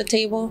bring to the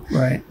table.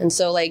 Right. And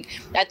so like,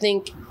 I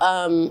think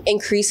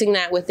increasing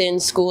that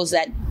within schools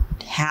that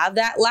have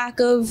that lack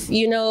of,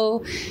 you know,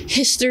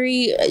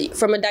 history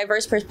from a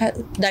diverse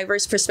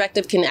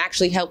perspective can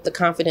actually help the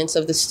confidence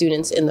of the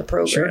students in the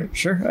program.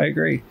 Sure, I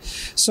agree.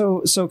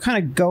 So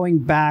kind of going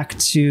back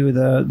to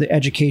the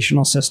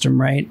educational system,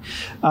 right?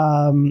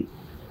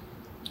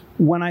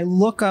 When I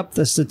look up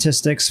the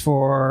statistics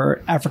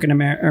for African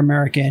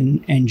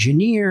American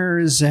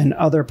engineers and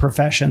other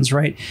professions,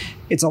 right,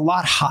 it's a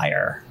lot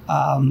higher.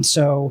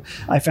 So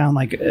I found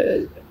like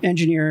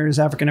engineers,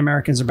 African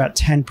Americans, are about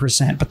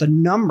 10%, but the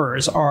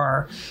numbers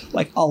are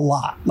like a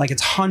lot, like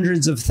it's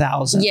hundreds of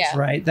thousands,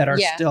 right, that are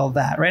still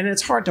that, right? And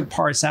it's hard to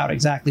parse out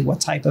exactly what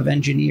type of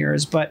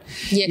engineers, but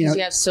because you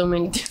have so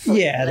many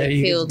different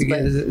fields.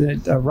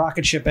 A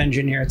rocket ship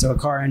engineer to a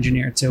car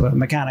engineer to a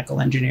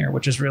mechanical engineer,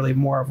 which is really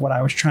more of what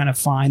I was trying to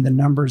find the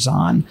numbers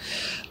on.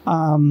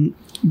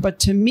 But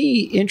to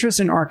me, interest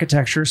in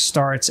architecture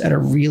starts at a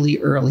really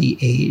early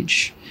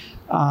age.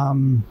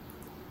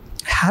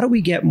 How do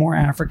we get more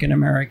African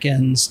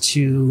Americans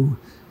to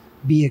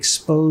be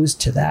exposed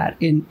to that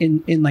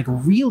in like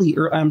really,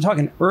 I'm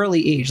talking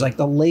early age, like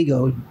the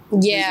Lego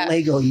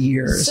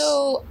years?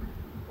 So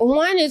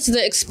one is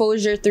the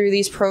exposure through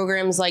these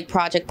programs like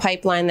Project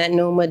Pipeline that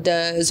NOMA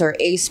does, or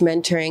ACE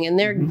mentoring, and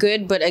they're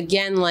good. But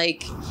again,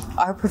 like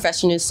our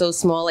profession is so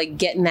small, like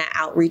getting that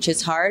outreach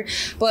is hard.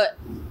 But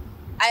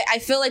I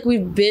feel like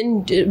we've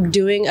been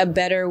doing a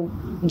better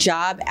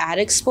job at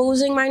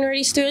exposing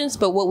minority students,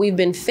 but what we've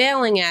been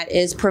failing at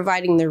is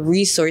providing the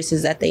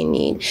resources that they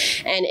need.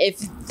 And if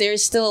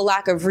there's still a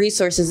lack of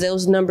resources,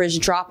 those numbers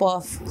drop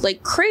off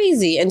like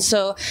crazy. And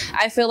so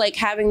I feel like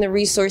having the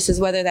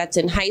resources, whether that's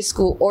in high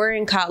school or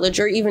in college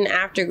or even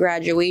after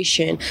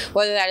graduation,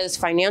 whether that is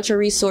financial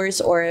resource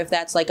or if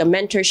that's like a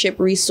mentorship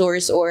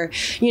resource or,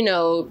 you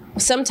know,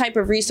 some type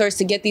of resource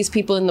to get these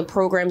people in the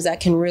programs that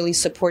can really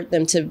support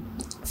them to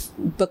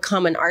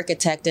become an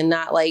architect and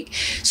not like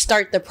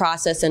start the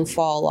process and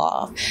fall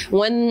off.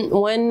 One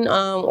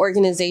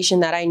organization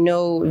that I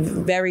know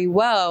very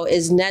well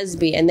is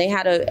NSBE, and they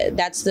had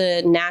that's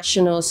the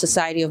National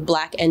Society of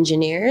Black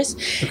Engineers,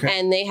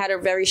 and they had a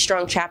very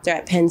strong chapter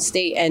at Penn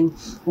State. And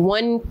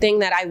one thing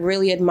that I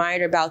really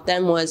admired about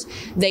them was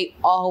they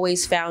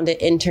always found an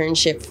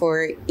internship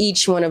for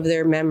each one of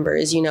their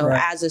members, you know,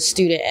 as a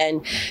student,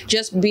 and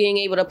just being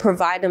able to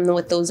provide them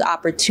with those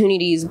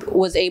opportunities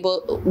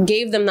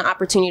gave them the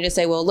opportunity to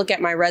say, well, look at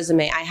my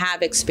resume, I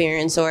have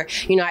experience, or,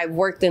 you know, I've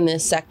worked in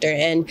this sector.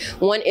 And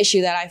one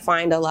issue that I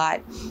find a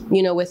lot,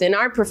 you know, within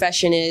our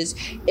profession is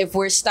if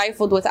we're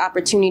stifled with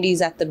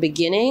opportunities at the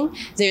beginning,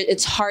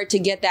 it's hard to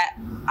get that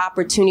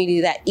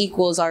opportunity that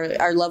equals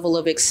our level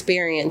of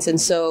experience. And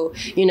so,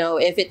 you know,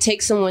 if it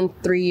takes someone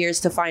 3 years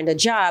to find a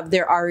job,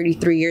 they're already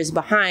 3 years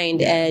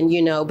behind, and,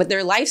 you know, but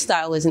their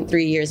lifestyle isn't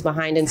 3 years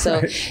behind. And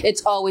so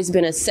it's always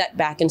been a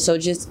setback. And so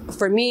just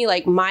for me,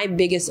 like my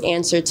biggest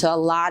answer to a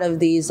lot of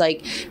these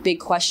like big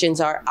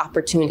questions are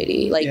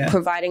opportunity, like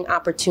providing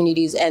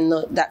opportunities and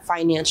that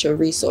financial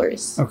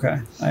resource.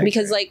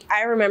 Because like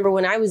I remember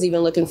when I was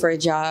even looking for a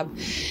job,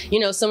 you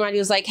know, somebody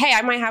was like, hey,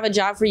 I might have a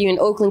job for you in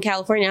Oakland,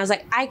 California. I was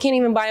like, I can't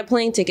even buy a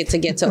plane ticket to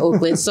get to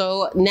Oakland.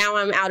 So now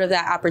I'm out of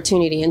that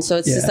opportunity. And so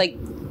it's just like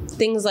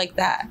things like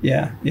that.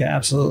 Yeah,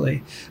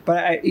 absolutely.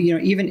 But you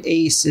know, even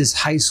ACE is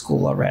high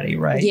school already,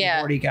 right? You've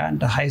already gotten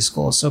to high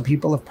school. So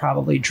people have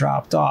probably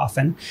dropped off.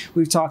 And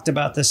we've talked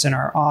about this in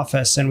our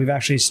office, and we've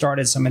actually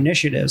started some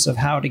initiatives of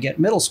how to get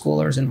middle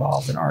schoolers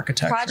involved in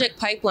architecture. Project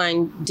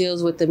Pipeline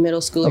deals with the middle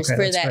schoolers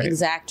for that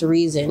exact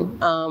reason,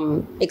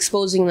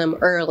 exposing them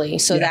early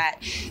so that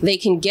they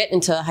can get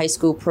into a high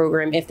school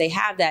program if they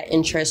have that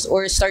interest,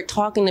 or start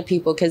talking to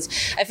people. Because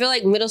I feel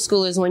like middle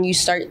school is when you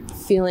start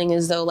feeling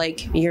as though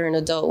like you're an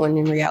adult, when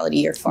in reality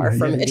you're far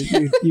from it.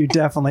 you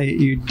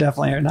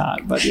definitely are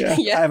not. But I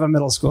have a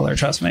middle schooler,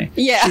 trust me.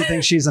 She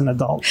thinks she's an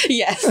adult.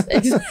 Yes,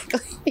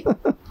 exactly.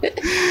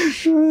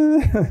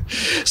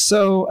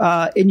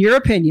 So in your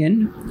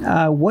opinion,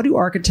 what do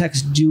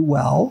architects do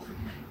well,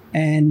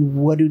 and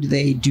what do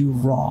they do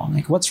wrong?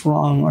 Like what's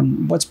wrong or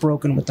what's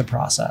broken with the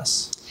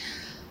process?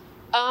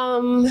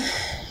 I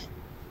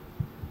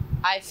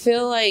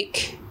feel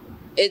like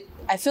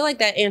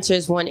that answer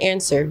is one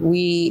answer.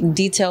 We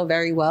detail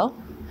very well,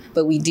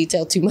 but we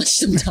detail too much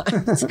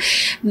sometimes.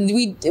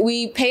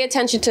 we pay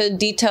attention to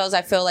details,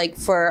 I feel like,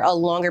 for a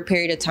longer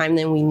period of time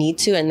than we need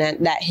to, and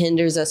that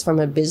hinders us from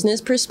a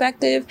business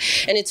perspective.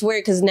 And it's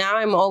weird because now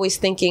I'm always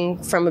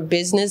thinking from a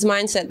business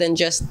mindset than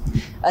just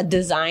a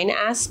design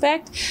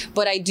aspect.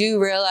 But I do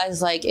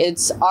realize like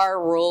it's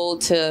our role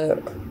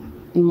to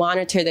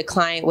monitor the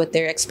client with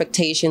their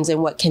expectations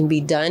and what can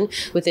be done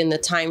within the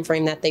time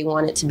frame that they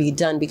want it to be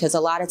done. Because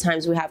a lot of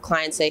times we have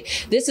clients say,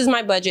 this is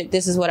my budget,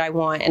 this is what I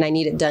want, and I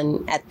need it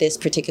done at this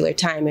particular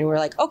time. And we're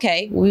like,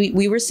 okay,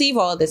 we receive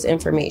all of this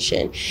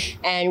information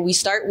and we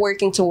start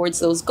working towards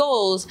those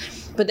goals.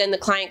 But then the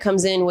client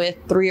comes in with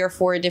 3 or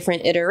 4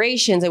 different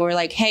iterations and we're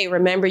like, hey,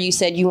 remember you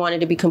said you wanted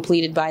to be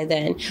completed by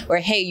then, or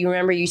hey, you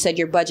remember you said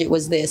your budget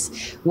was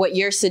this. What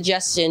your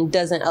suggestion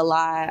doesn't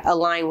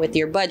align with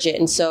your budget.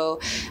 And so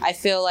I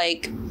feel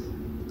like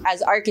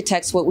as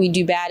architects, what we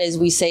do bad is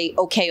we say,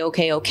 okay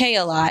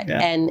a lot,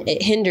 and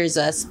it hinders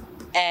us.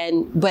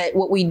 But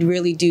what we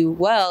really do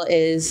well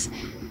is,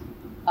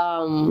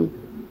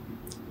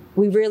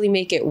 we really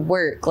make it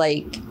work.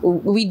 Like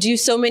we do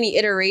so many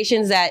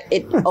iterations that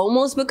it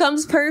almost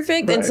becomes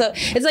perfect. Right. And so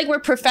it's like we're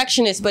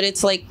perfectionists, but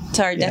it's like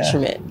to our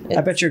detriment.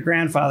 I bet your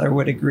grandfather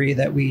would agree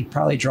that we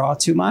probably draw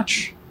too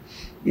much,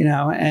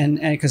 and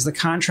because the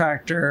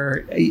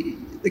contractor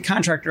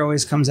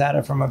always comes at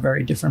it from a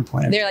very different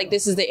point of view. They're like,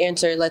 this is the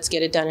answer, let's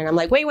get it done. And I'm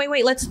like, wait,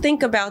 let's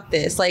think about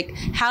this. Like,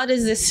 how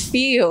does this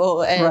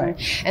feel? And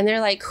and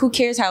they're like, who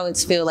cares how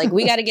it's feel? Like,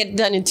 we got to get it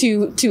done in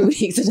two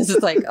weeks. And it's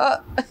just like,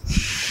 oh.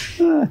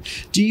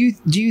 Do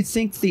you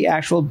think the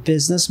actual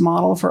business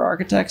model for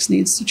architects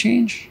needs to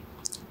change?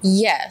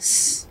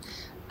 Yes.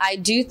 I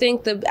do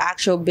think the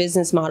actual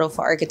business model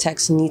for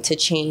architects need to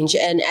change.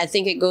 And I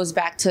think it goes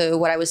back to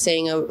what I was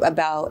saying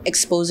about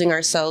exposing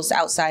ourselves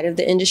outside of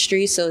the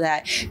industry so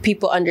that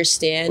people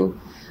understand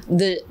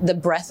the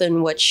breadth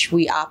in which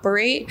we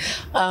operate.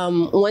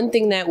 One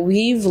thing that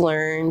we've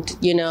learned,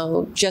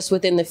 just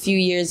within the few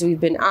years we've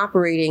been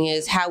operating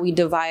is how we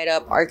divide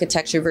up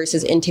architecture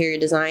versus interior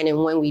design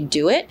and when we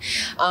do it.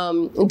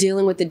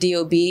 Dealing with the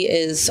DOB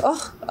is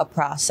a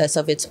process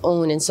of its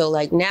own. And so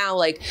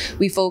now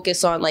we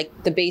focus on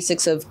the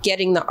basics of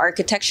getting the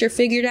architecture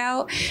figured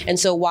out. And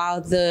so while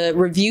the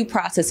review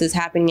process is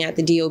happening at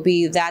the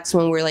DOB, that's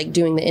when we're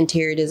doing the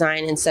interior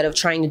design instead of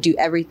trying to do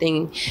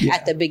everything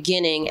at the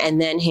beginning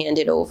and then hand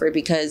it over,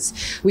 because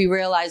we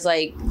realize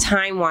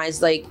time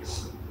wise,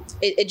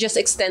 it just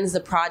extends the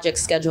project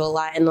schedule a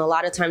lot. And a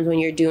lot of times when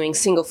you're doing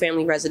single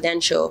family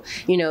residential,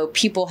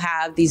 people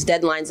have these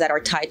deadlines that are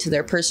tied to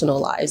their personal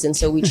lives. And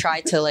so we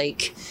try to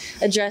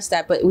address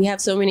that. But we have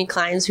so many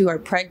clients who are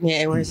pregnant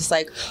and we're just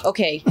like,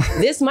 okay,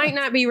 this might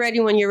not be ready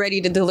when you're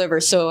ready to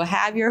deliver. So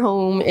have your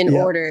home in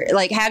order,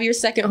 have your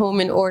second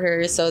home in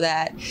order so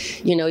that,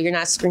 you're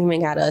not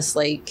screaming at us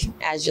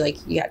as you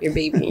got your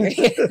baby in your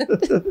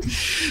hand.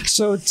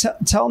 So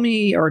tell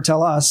me or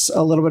tell us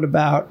a little bit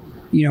about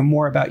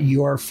more about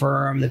your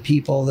firm, the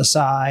people, the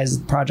size,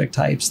 the project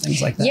types,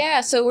 things like that.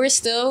 Yeah, so we're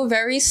still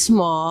very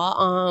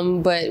small,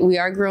 but we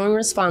are growing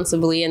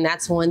responsibly. And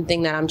that's one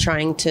thing that I'm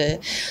trying to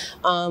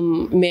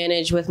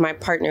manage with my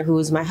partner, who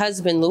is my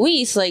husband,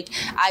 Luis.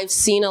 I've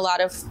seen a lot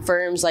of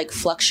firms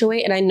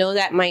fluctuate, and I know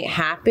that might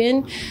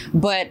happen,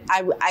 but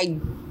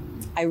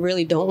I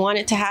really don't want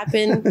it to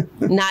happen.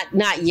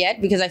 Not yet,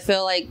 because I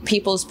feel like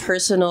people's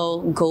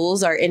personal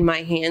goals are in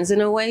my hands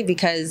in a way,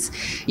 because,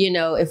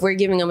 if we're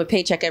giving them a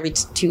paycheck every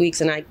 2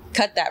 weeks and I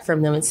cut that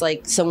from them, it's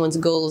like someone's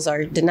goals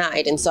are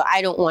denied. And so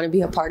I don't want to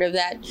be a part of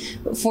that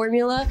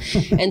formula.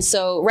 And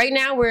so right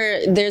now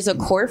there's a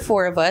core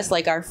 4 of us,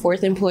 our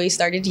 4th employee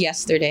started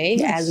yesterday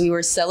as we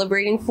were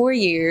celebrating 4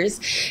 years.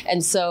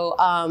 And so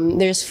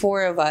there's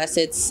 4 of us.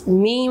 It's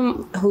me,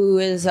 who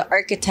is an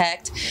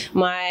architect,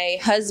 my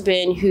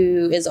husband,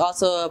 who is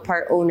also a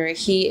part owner.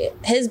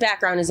 His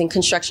background is in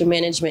construction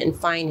management and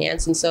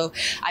finance. And so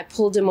I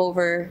pulled him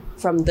over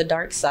from the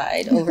dark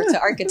side over to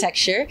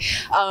architecture.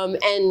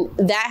 And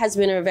that has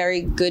been a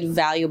very good,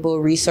 valuable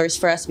resource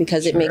for us,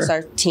 because it makes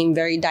our team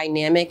very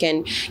dynamic.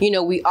 And,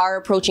 we are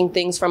approaching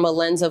things from a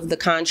lens of the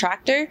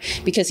contractor,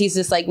 because he's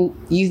just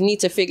you need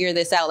to figure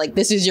this out.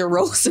 This is your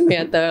role,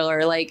 Samantha,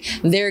 or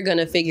they're going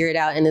to figure it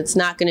out. And it's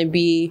not going to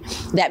be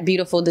that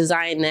beautiful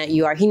design that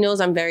you are. He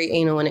knows I'm very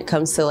anal when it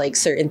comes to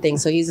certain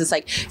things. So he's just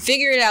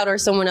figure it out, or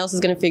someone else is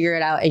going to figure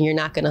it out and you're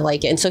not going to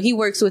like it. And so he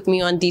works with me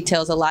on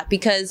details a lot,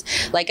 because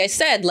I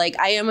said,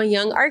 I am a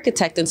young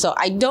architect. And so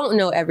I don't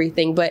know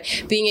everything, but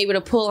being able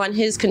to pull on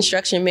his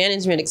construction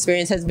management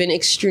experience has been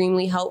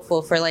extremely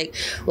helpful for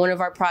one of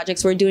our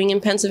projects we're doing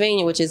in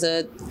Pennsylvania, which is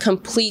a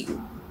complete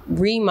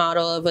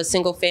remodel of a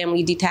single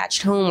family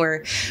detached home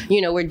where,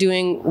 we're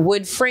doing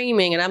wood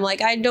framing. And I'm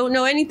I don't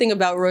know anything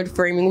about wood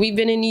framing. We've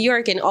been in New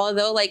York, and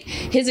although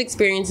his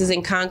experience is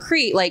in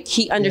concrete,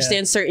 he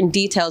understands certain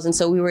details. And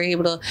so we were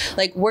able to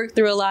work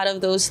through a lot of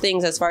those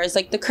things as far as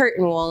the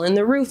curtain wall and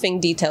the roofing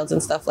details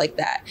and stuff like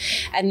that.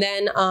 And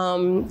then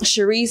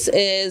Charisse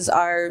is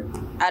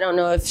I don't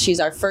know if she's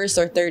our 1st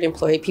or 3rd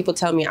employee. People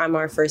tell me I'm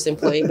our 1st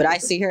employee, but I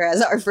see her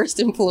as our 1st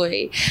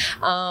employee.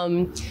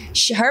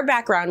 Her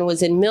background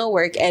was in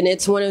millwork, and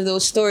it's one of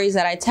those stories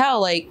that I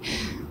tell,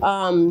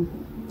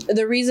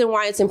 the reason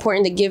why it's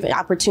important to give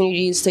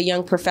opportunities to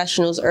young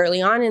professionals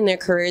early on in their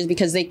careers,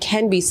 because they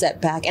can be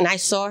set back. And I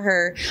saw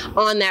her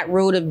on that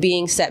road of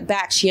being set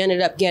back. She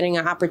ended up getting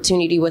an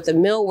opportunity with a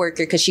mill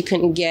worker because she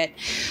couldn't get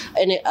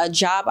a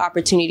job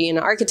opportunity in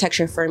an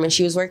architecture firm. And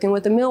she was working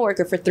with a mill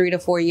worker for 3 to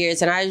 4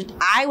 years. And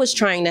I was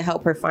trying to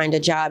help her find a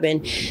job,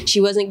 and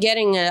she wasn't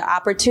getting an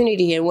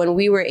opportunity. And when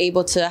we were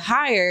able to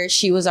hire,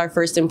 she was our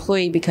first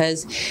employee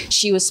because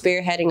she was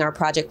spearheading our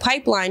project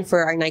pipeline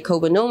for our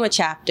Nycoba Noma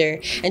chapter.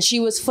 And she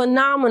was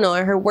phenomenal,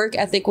 and her work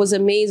ethic was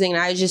amazing.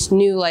 And I just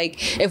knew,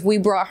 like, if we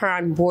brought her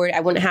on board, I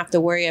wouldn't have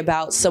to worry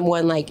about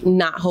someone like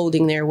not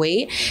holding their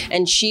weight.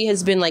 And she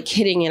has been like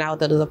hitting it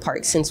out of the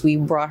park since we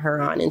brought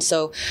her on. And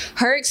so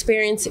her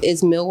experience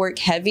is millwork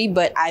heavy,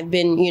 but I've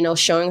been,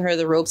 showing her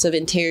the ropes of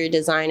interior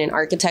design and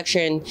architecture,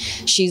 and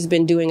she's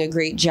been doing a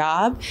great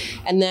job.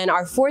 And then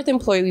our fourth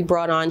employee we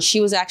brought on,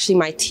 she was actually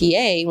my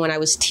TA when I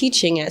was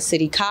teaching at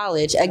City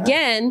College.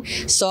 Again,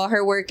 saw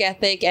her work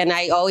ethic, and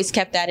I always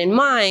kept that in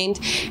mind.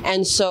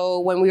 And so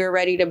when we were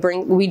ready to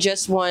we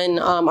just won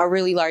a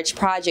really large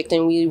project,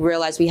 and we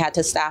realized we had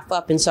to staff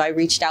up. And so I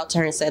reached out to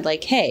her and said,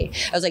 like, hey,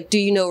 I was like, do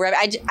you know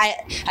Revit?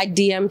 I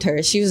DM'd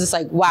her. She was just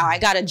like, wow, I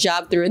got a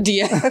job through a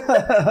DM.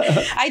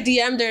 I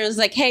DM'd her and was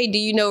like, hey, do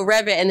you know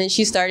Revit? And then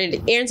she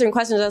started answering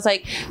questions. I was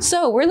like,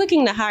 so we're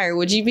looking to hire.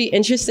 Would you be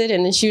interested?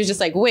 And then she was just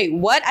like, wait,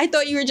 what? I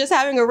thought you were just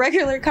having a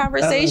regular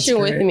conversation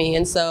with me.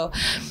 And so,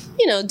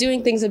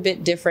 doing things a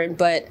bit different,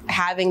 but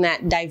having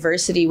that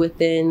diversity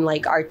within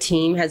like our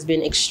team has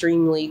been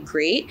extremely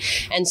great.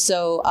 And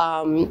so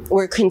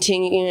we're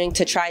continuing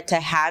to try to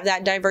have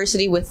that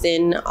diversity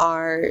within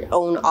our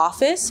own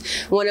office.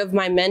 One of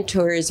my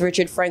mentors,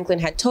 Richard Franklin,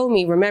 had told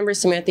me, remember,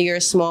 Samantha, you're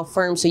a small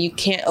firm, so you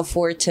can't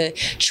afford to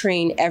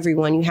train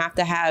everyone. You have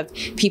to have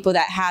people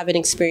that have an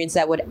experience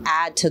that would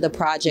add to the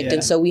project. Yeah.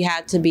 And so we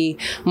had to be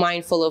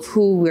mindful of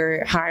who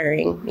we're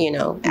hiring,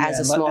 as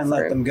a small firm. And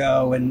let them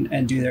go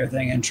and do their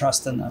thing and trust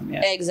in them.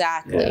 Yeah.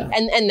 Exactly. Yeah.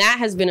 And that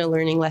has been a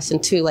learning lesson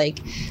too, like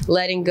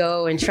letting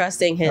go and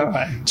trusting him,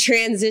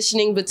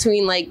 transitioning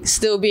between like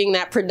still being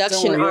that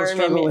production arm. You'll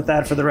struggle with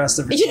that for the rest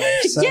of your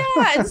life. So.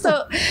 Yeah. And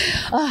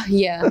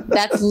so,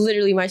 that's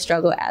literally my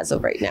struggle as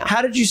of right now.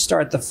 How did you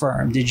start the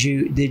firm? Did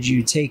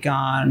you take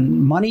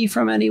on money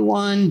from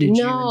anyone? Did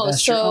you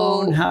invest your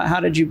own?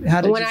 How did you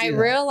when I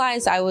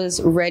realized I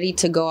was ready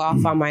to go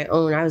off on my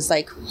own, I was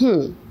like,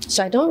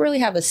 so I don't really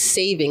have a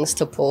savings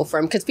to pull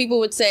from, because people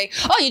would say,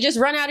 oh, you just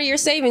run out of your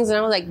savings. And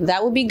I was like,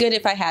 that would be good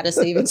if I had a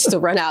savings to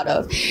run out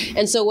of.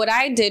 And so what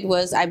I did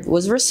was I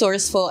was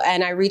resourceful,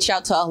 and I reached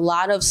out to a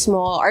lot of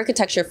small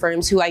architecture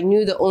firms who I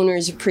knew the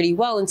owners pretty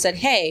well and said,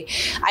 hey,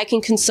 I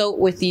can consult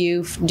with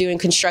you doing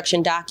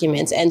construction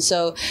documents. And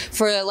so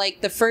for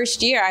like the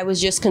first year, I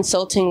was just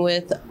consulting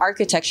with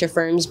architecture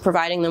firms,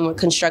 providing them with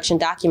construction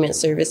document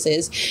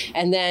services.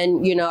 And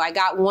then, I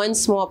got one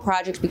small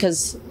project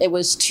because it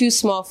was too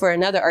small for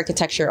another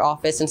architecture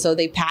office. And so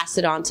they passed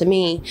it on to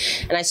me,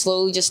 and I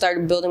slowly just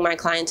started building my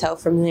clientele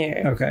from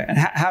there. Okay. And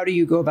how do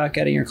you go about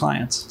getting your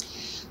clients?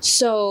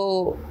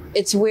 So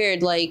it's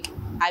weird. Like,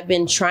 I've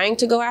been trying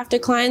to go after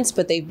clients,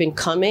 but they've been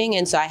coming.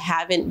 And so I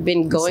haven't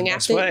been going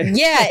after.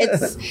 Yeah,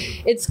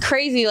 it's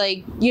crazy.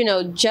 Like,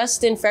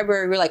 just in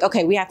February, we're like,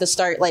 okay, we have to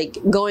start like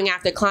going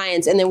after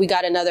clients. And then we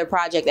got another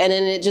project, and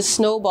then it just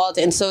snowballed.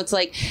 And so it's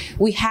like,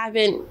 we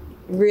haven't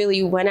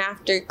really went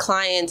after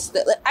clients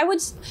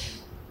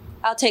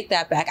I'll take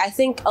that back. I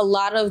think a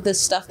lot of the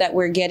stuff that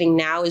we're getting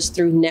now is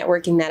through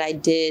networking that I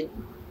did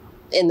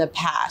in the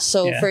past.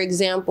 So for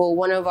example,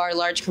 one of our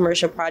large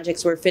commercial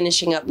projects we're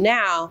finishing up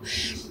now,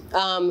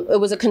 it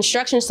was a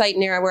construction site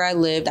near where I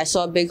lived. I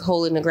saw a big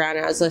hole in the ground,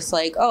 and I was just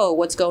like, oh,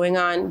 what's going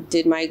on?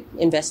 Did my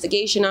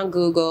investigation on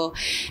Google,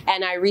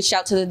 and I reached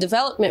out to the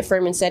development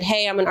firm and said,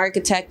 hey, I'm an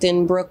architect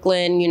in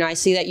Brooklyn. I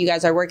see that you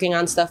guys are working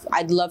on stuff.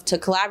 I'd love to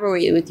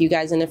collaborate with you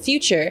guys in the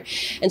future.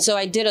 And so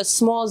I did a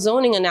small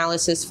zoning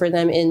analysis for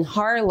them in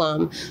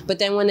Harlem. But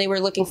then when they were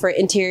looking for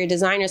interior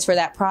designers for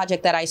that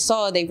project that I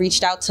saw, they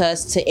reached out to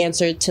us to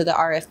answer to the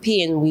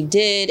RFP, and we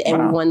did, and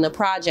we won the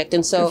project.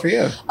 And so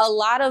a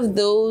lot of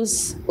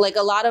those, like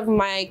a lot of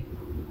my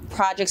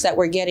projects that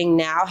we're getting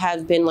now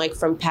have been like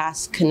from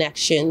past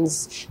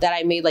connections that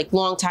I made like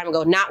long time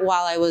ago, not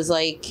while I was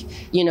like,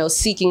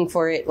 seeking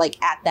for it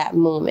like at that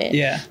moment.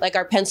 Yeah. Like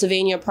our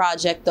Pennsylvania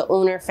project, the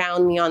owner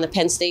found me on the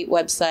Penn State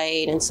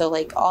website. And so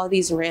like all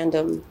these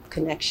random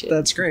connections.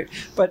 That's great.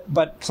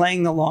 But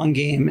playing the long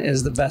game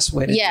is the best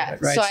way to do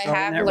it, right? So Starting I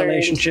have that learned,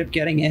 relationship,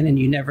 getting in, and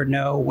you never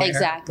know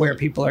where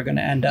people are going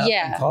to end up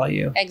and call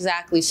you.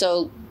 Exactly.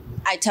 So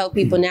I tell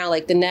people now,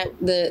 like the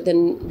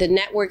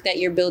network that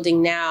you're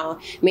building now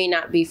may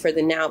not be for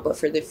the now, but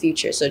for the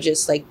future. So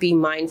just like be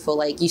mindful,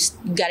 like you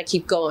got to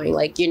keep going.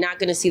 Like you're not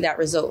going to see that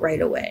result right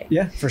away.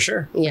 Yeah, for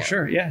sure. Yeah. For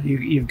sure. Yeah.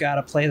 You've got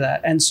to play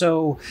that. And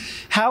so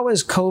how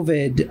has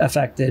COVID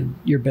affected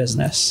your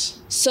business?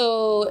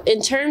 So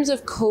in terms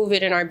of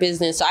COVID in our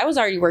business, I was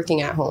already working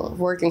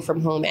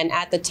from home. And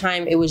at the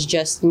time it was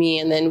just me.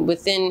 And then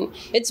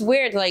it's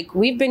weird, like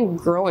we've been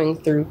growing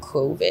through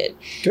COVID.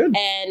 Good.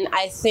 And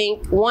I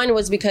think one, one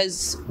was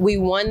because we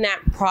won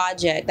that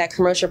project, that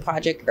commercial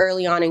project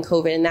early on in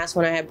COVID. And that's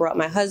when I had brought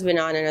my husband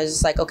on, and I was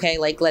just like, okay,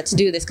 like, let's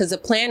do this. Cause the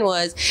plan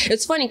was,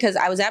 it's funny because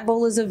I was at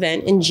Bola's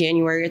event in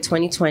January of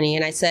 2020.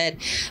 And I said,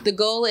 the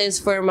goal is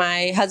for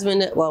my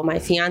husband, well, my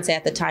fiance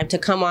at the time, to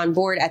come on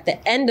board at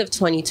the end of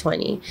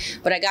 2020.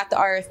 But I got the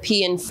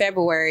RFP in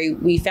February.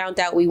 We found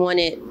out we won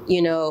it,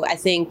 I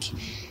think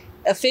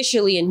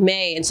officially in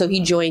May. And so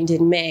he joined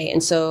in May.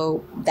 And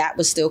so that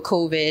was still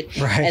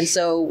COVID. Right. And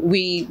so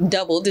we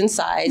doubled in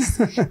size.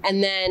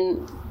 And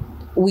then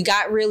we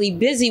got really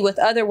busy with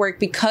other work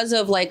because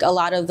of like a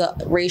lot of the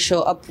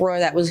racial uproar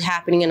that was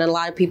happening and a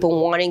lot of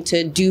people wanting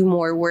to do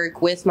more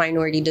work with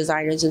minority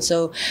designers. And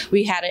so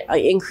we had an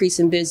increase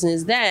in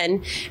business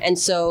then. And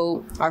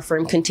so our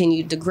firm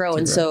continued to grow.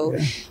 In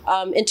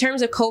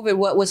terms of COVID,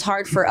 what was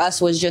hard for us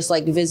was just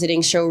like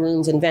visiting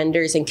showrooms and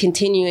vendors and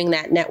continuing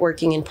that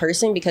networking in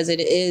person, because it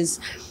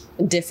is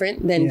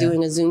different than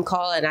doing a Zoom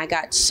call. And I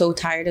got so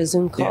tired of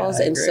Zoom calls.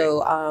 And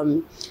so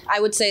I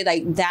would say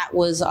like that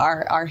was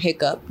our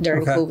hiccup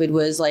during COVID,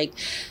 was like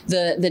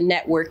the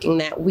networking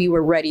that we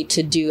were ready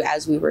to do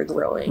as we were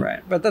growing. Right.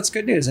 But that's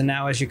good news. And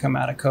now as you come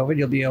out of COVID,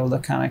 you'll be able to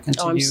kind of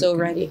continue. Oh, I'm so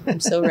ready. I'm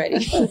so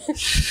ready.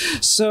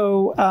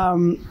 So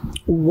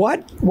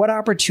what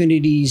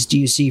opportunities do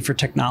you see for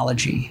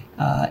technology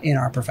in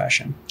our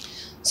profession?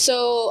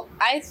 So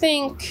I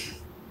think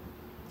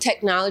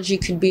technology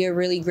could be a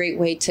really great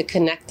way to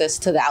connect us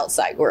to the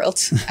outside world,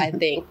 I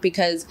think,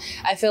 because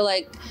I feel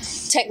like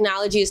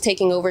technology is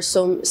taking over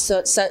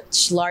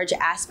such large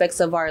aspects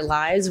of our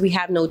lives. We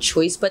have no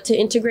choice but to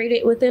integrate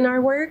it within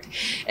our work.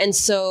 And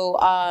so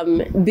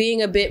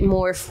being a bit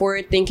more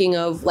forward thinking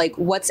of like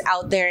what's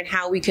out there and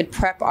how we could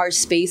prep our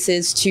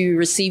spaces to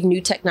receive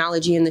new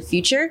technology in the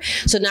future.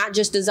 So not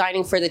just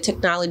designing for the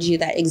technology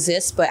that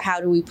exists, but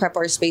how do we prep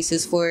our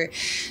spaces for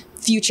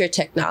future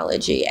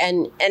technology.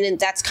 And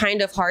that's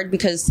kind of hard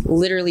because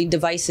literally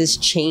devices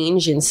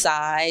change in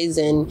size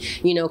and,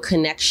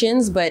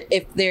 connections. But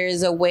if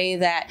there's a way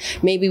that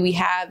maybe we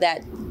have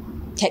that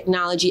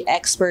technology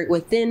expert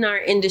within our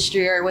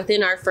industry or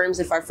within our firms,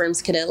 if our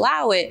firms could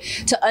allow it,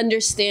 to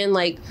understand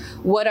like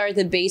what are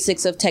the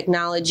basics of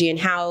technology and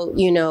how,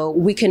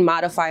 we can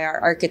modify our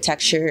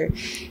architecture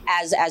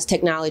as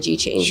technology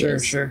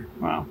changes. Sure.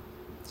 Wow.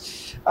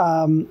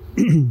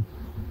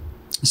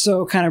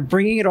 So kind of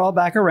bringing it all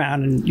back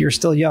around, and you're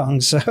still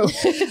young. So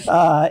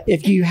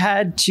if you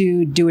had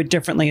to do it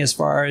differently as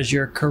far as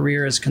your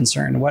career is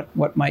concerned,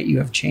 what might you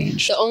have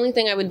changed? The only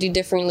thing I would do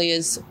differently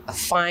is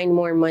find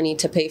more money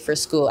to pay for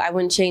school. I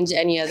wouldn't change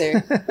any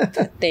other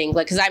thing,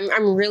 like, because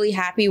I'm really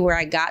happy where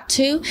I got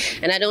to,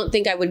 and I don't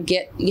think I would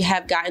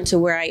have gotten to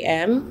where I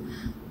am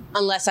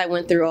unless I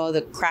went through all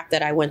the crap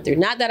that I went through.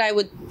 Not that I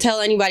would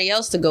tell anybody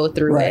else to go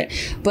through it,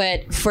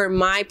 but for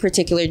my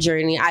particular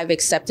journey, I've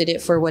accepted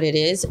it for what it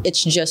is.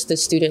 It's just the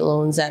student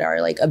loans that are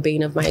like a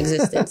bane of my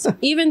existence.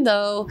 Even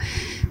though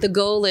the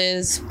goal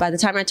is by the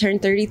time I turn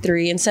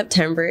 33 in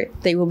September,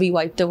 they will be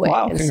wiped away.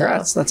 Wow,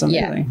 congrats. That's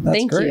amazing. That's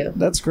thank great. you.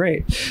 That's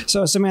great.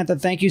 So Samantha,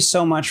 thank you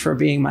so much for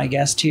being my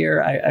guest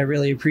here. I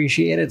really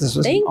appreciate it. This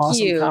was an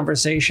awesome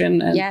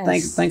conversation. And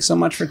thanks so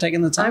much for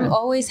taking the time. I'm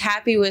always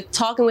happy with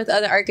talking with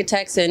other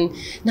architects and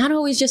not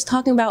always just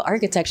talking about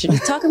architecture,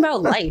 just talking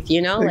about life,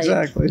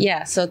 Exactly.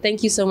 So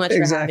thank you so much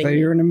for having me.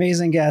 You're an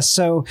amazing guest.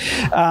 So,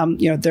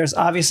 there's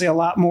obviously a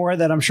lot more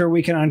that I'm sure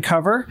we can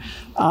uncover.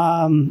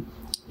 Thank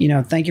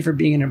you for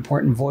being an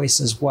important voice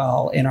as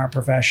well in our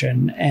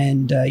profession.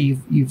 And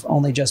you've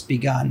only just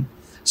begun.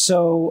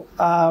 So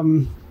I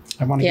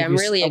want to give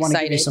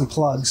you some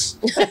plugs.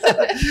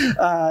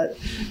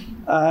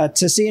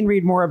 To see and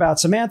read more about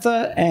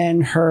Samantha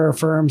and her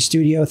firm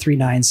Studio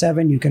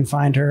 397, you can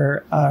find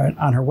her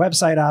on her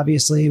website,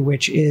 obviously,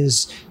 which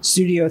is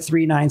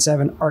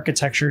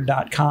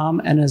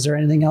studio397architecture.com. And is there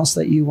anything else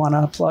that you want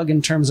to plug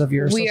in terms of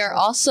your We are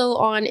also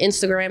on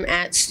Instagram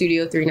at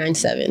Studio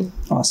 397.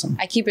 Awesome.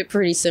 I keep it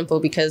pretty simple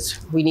because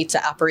we need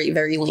to operate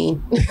very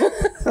lean.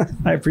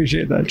 I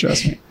appreciate that.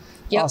 Trust me.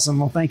 Yep. Awesome.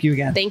 Well, thank you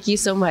again. Thank you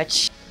so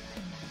much.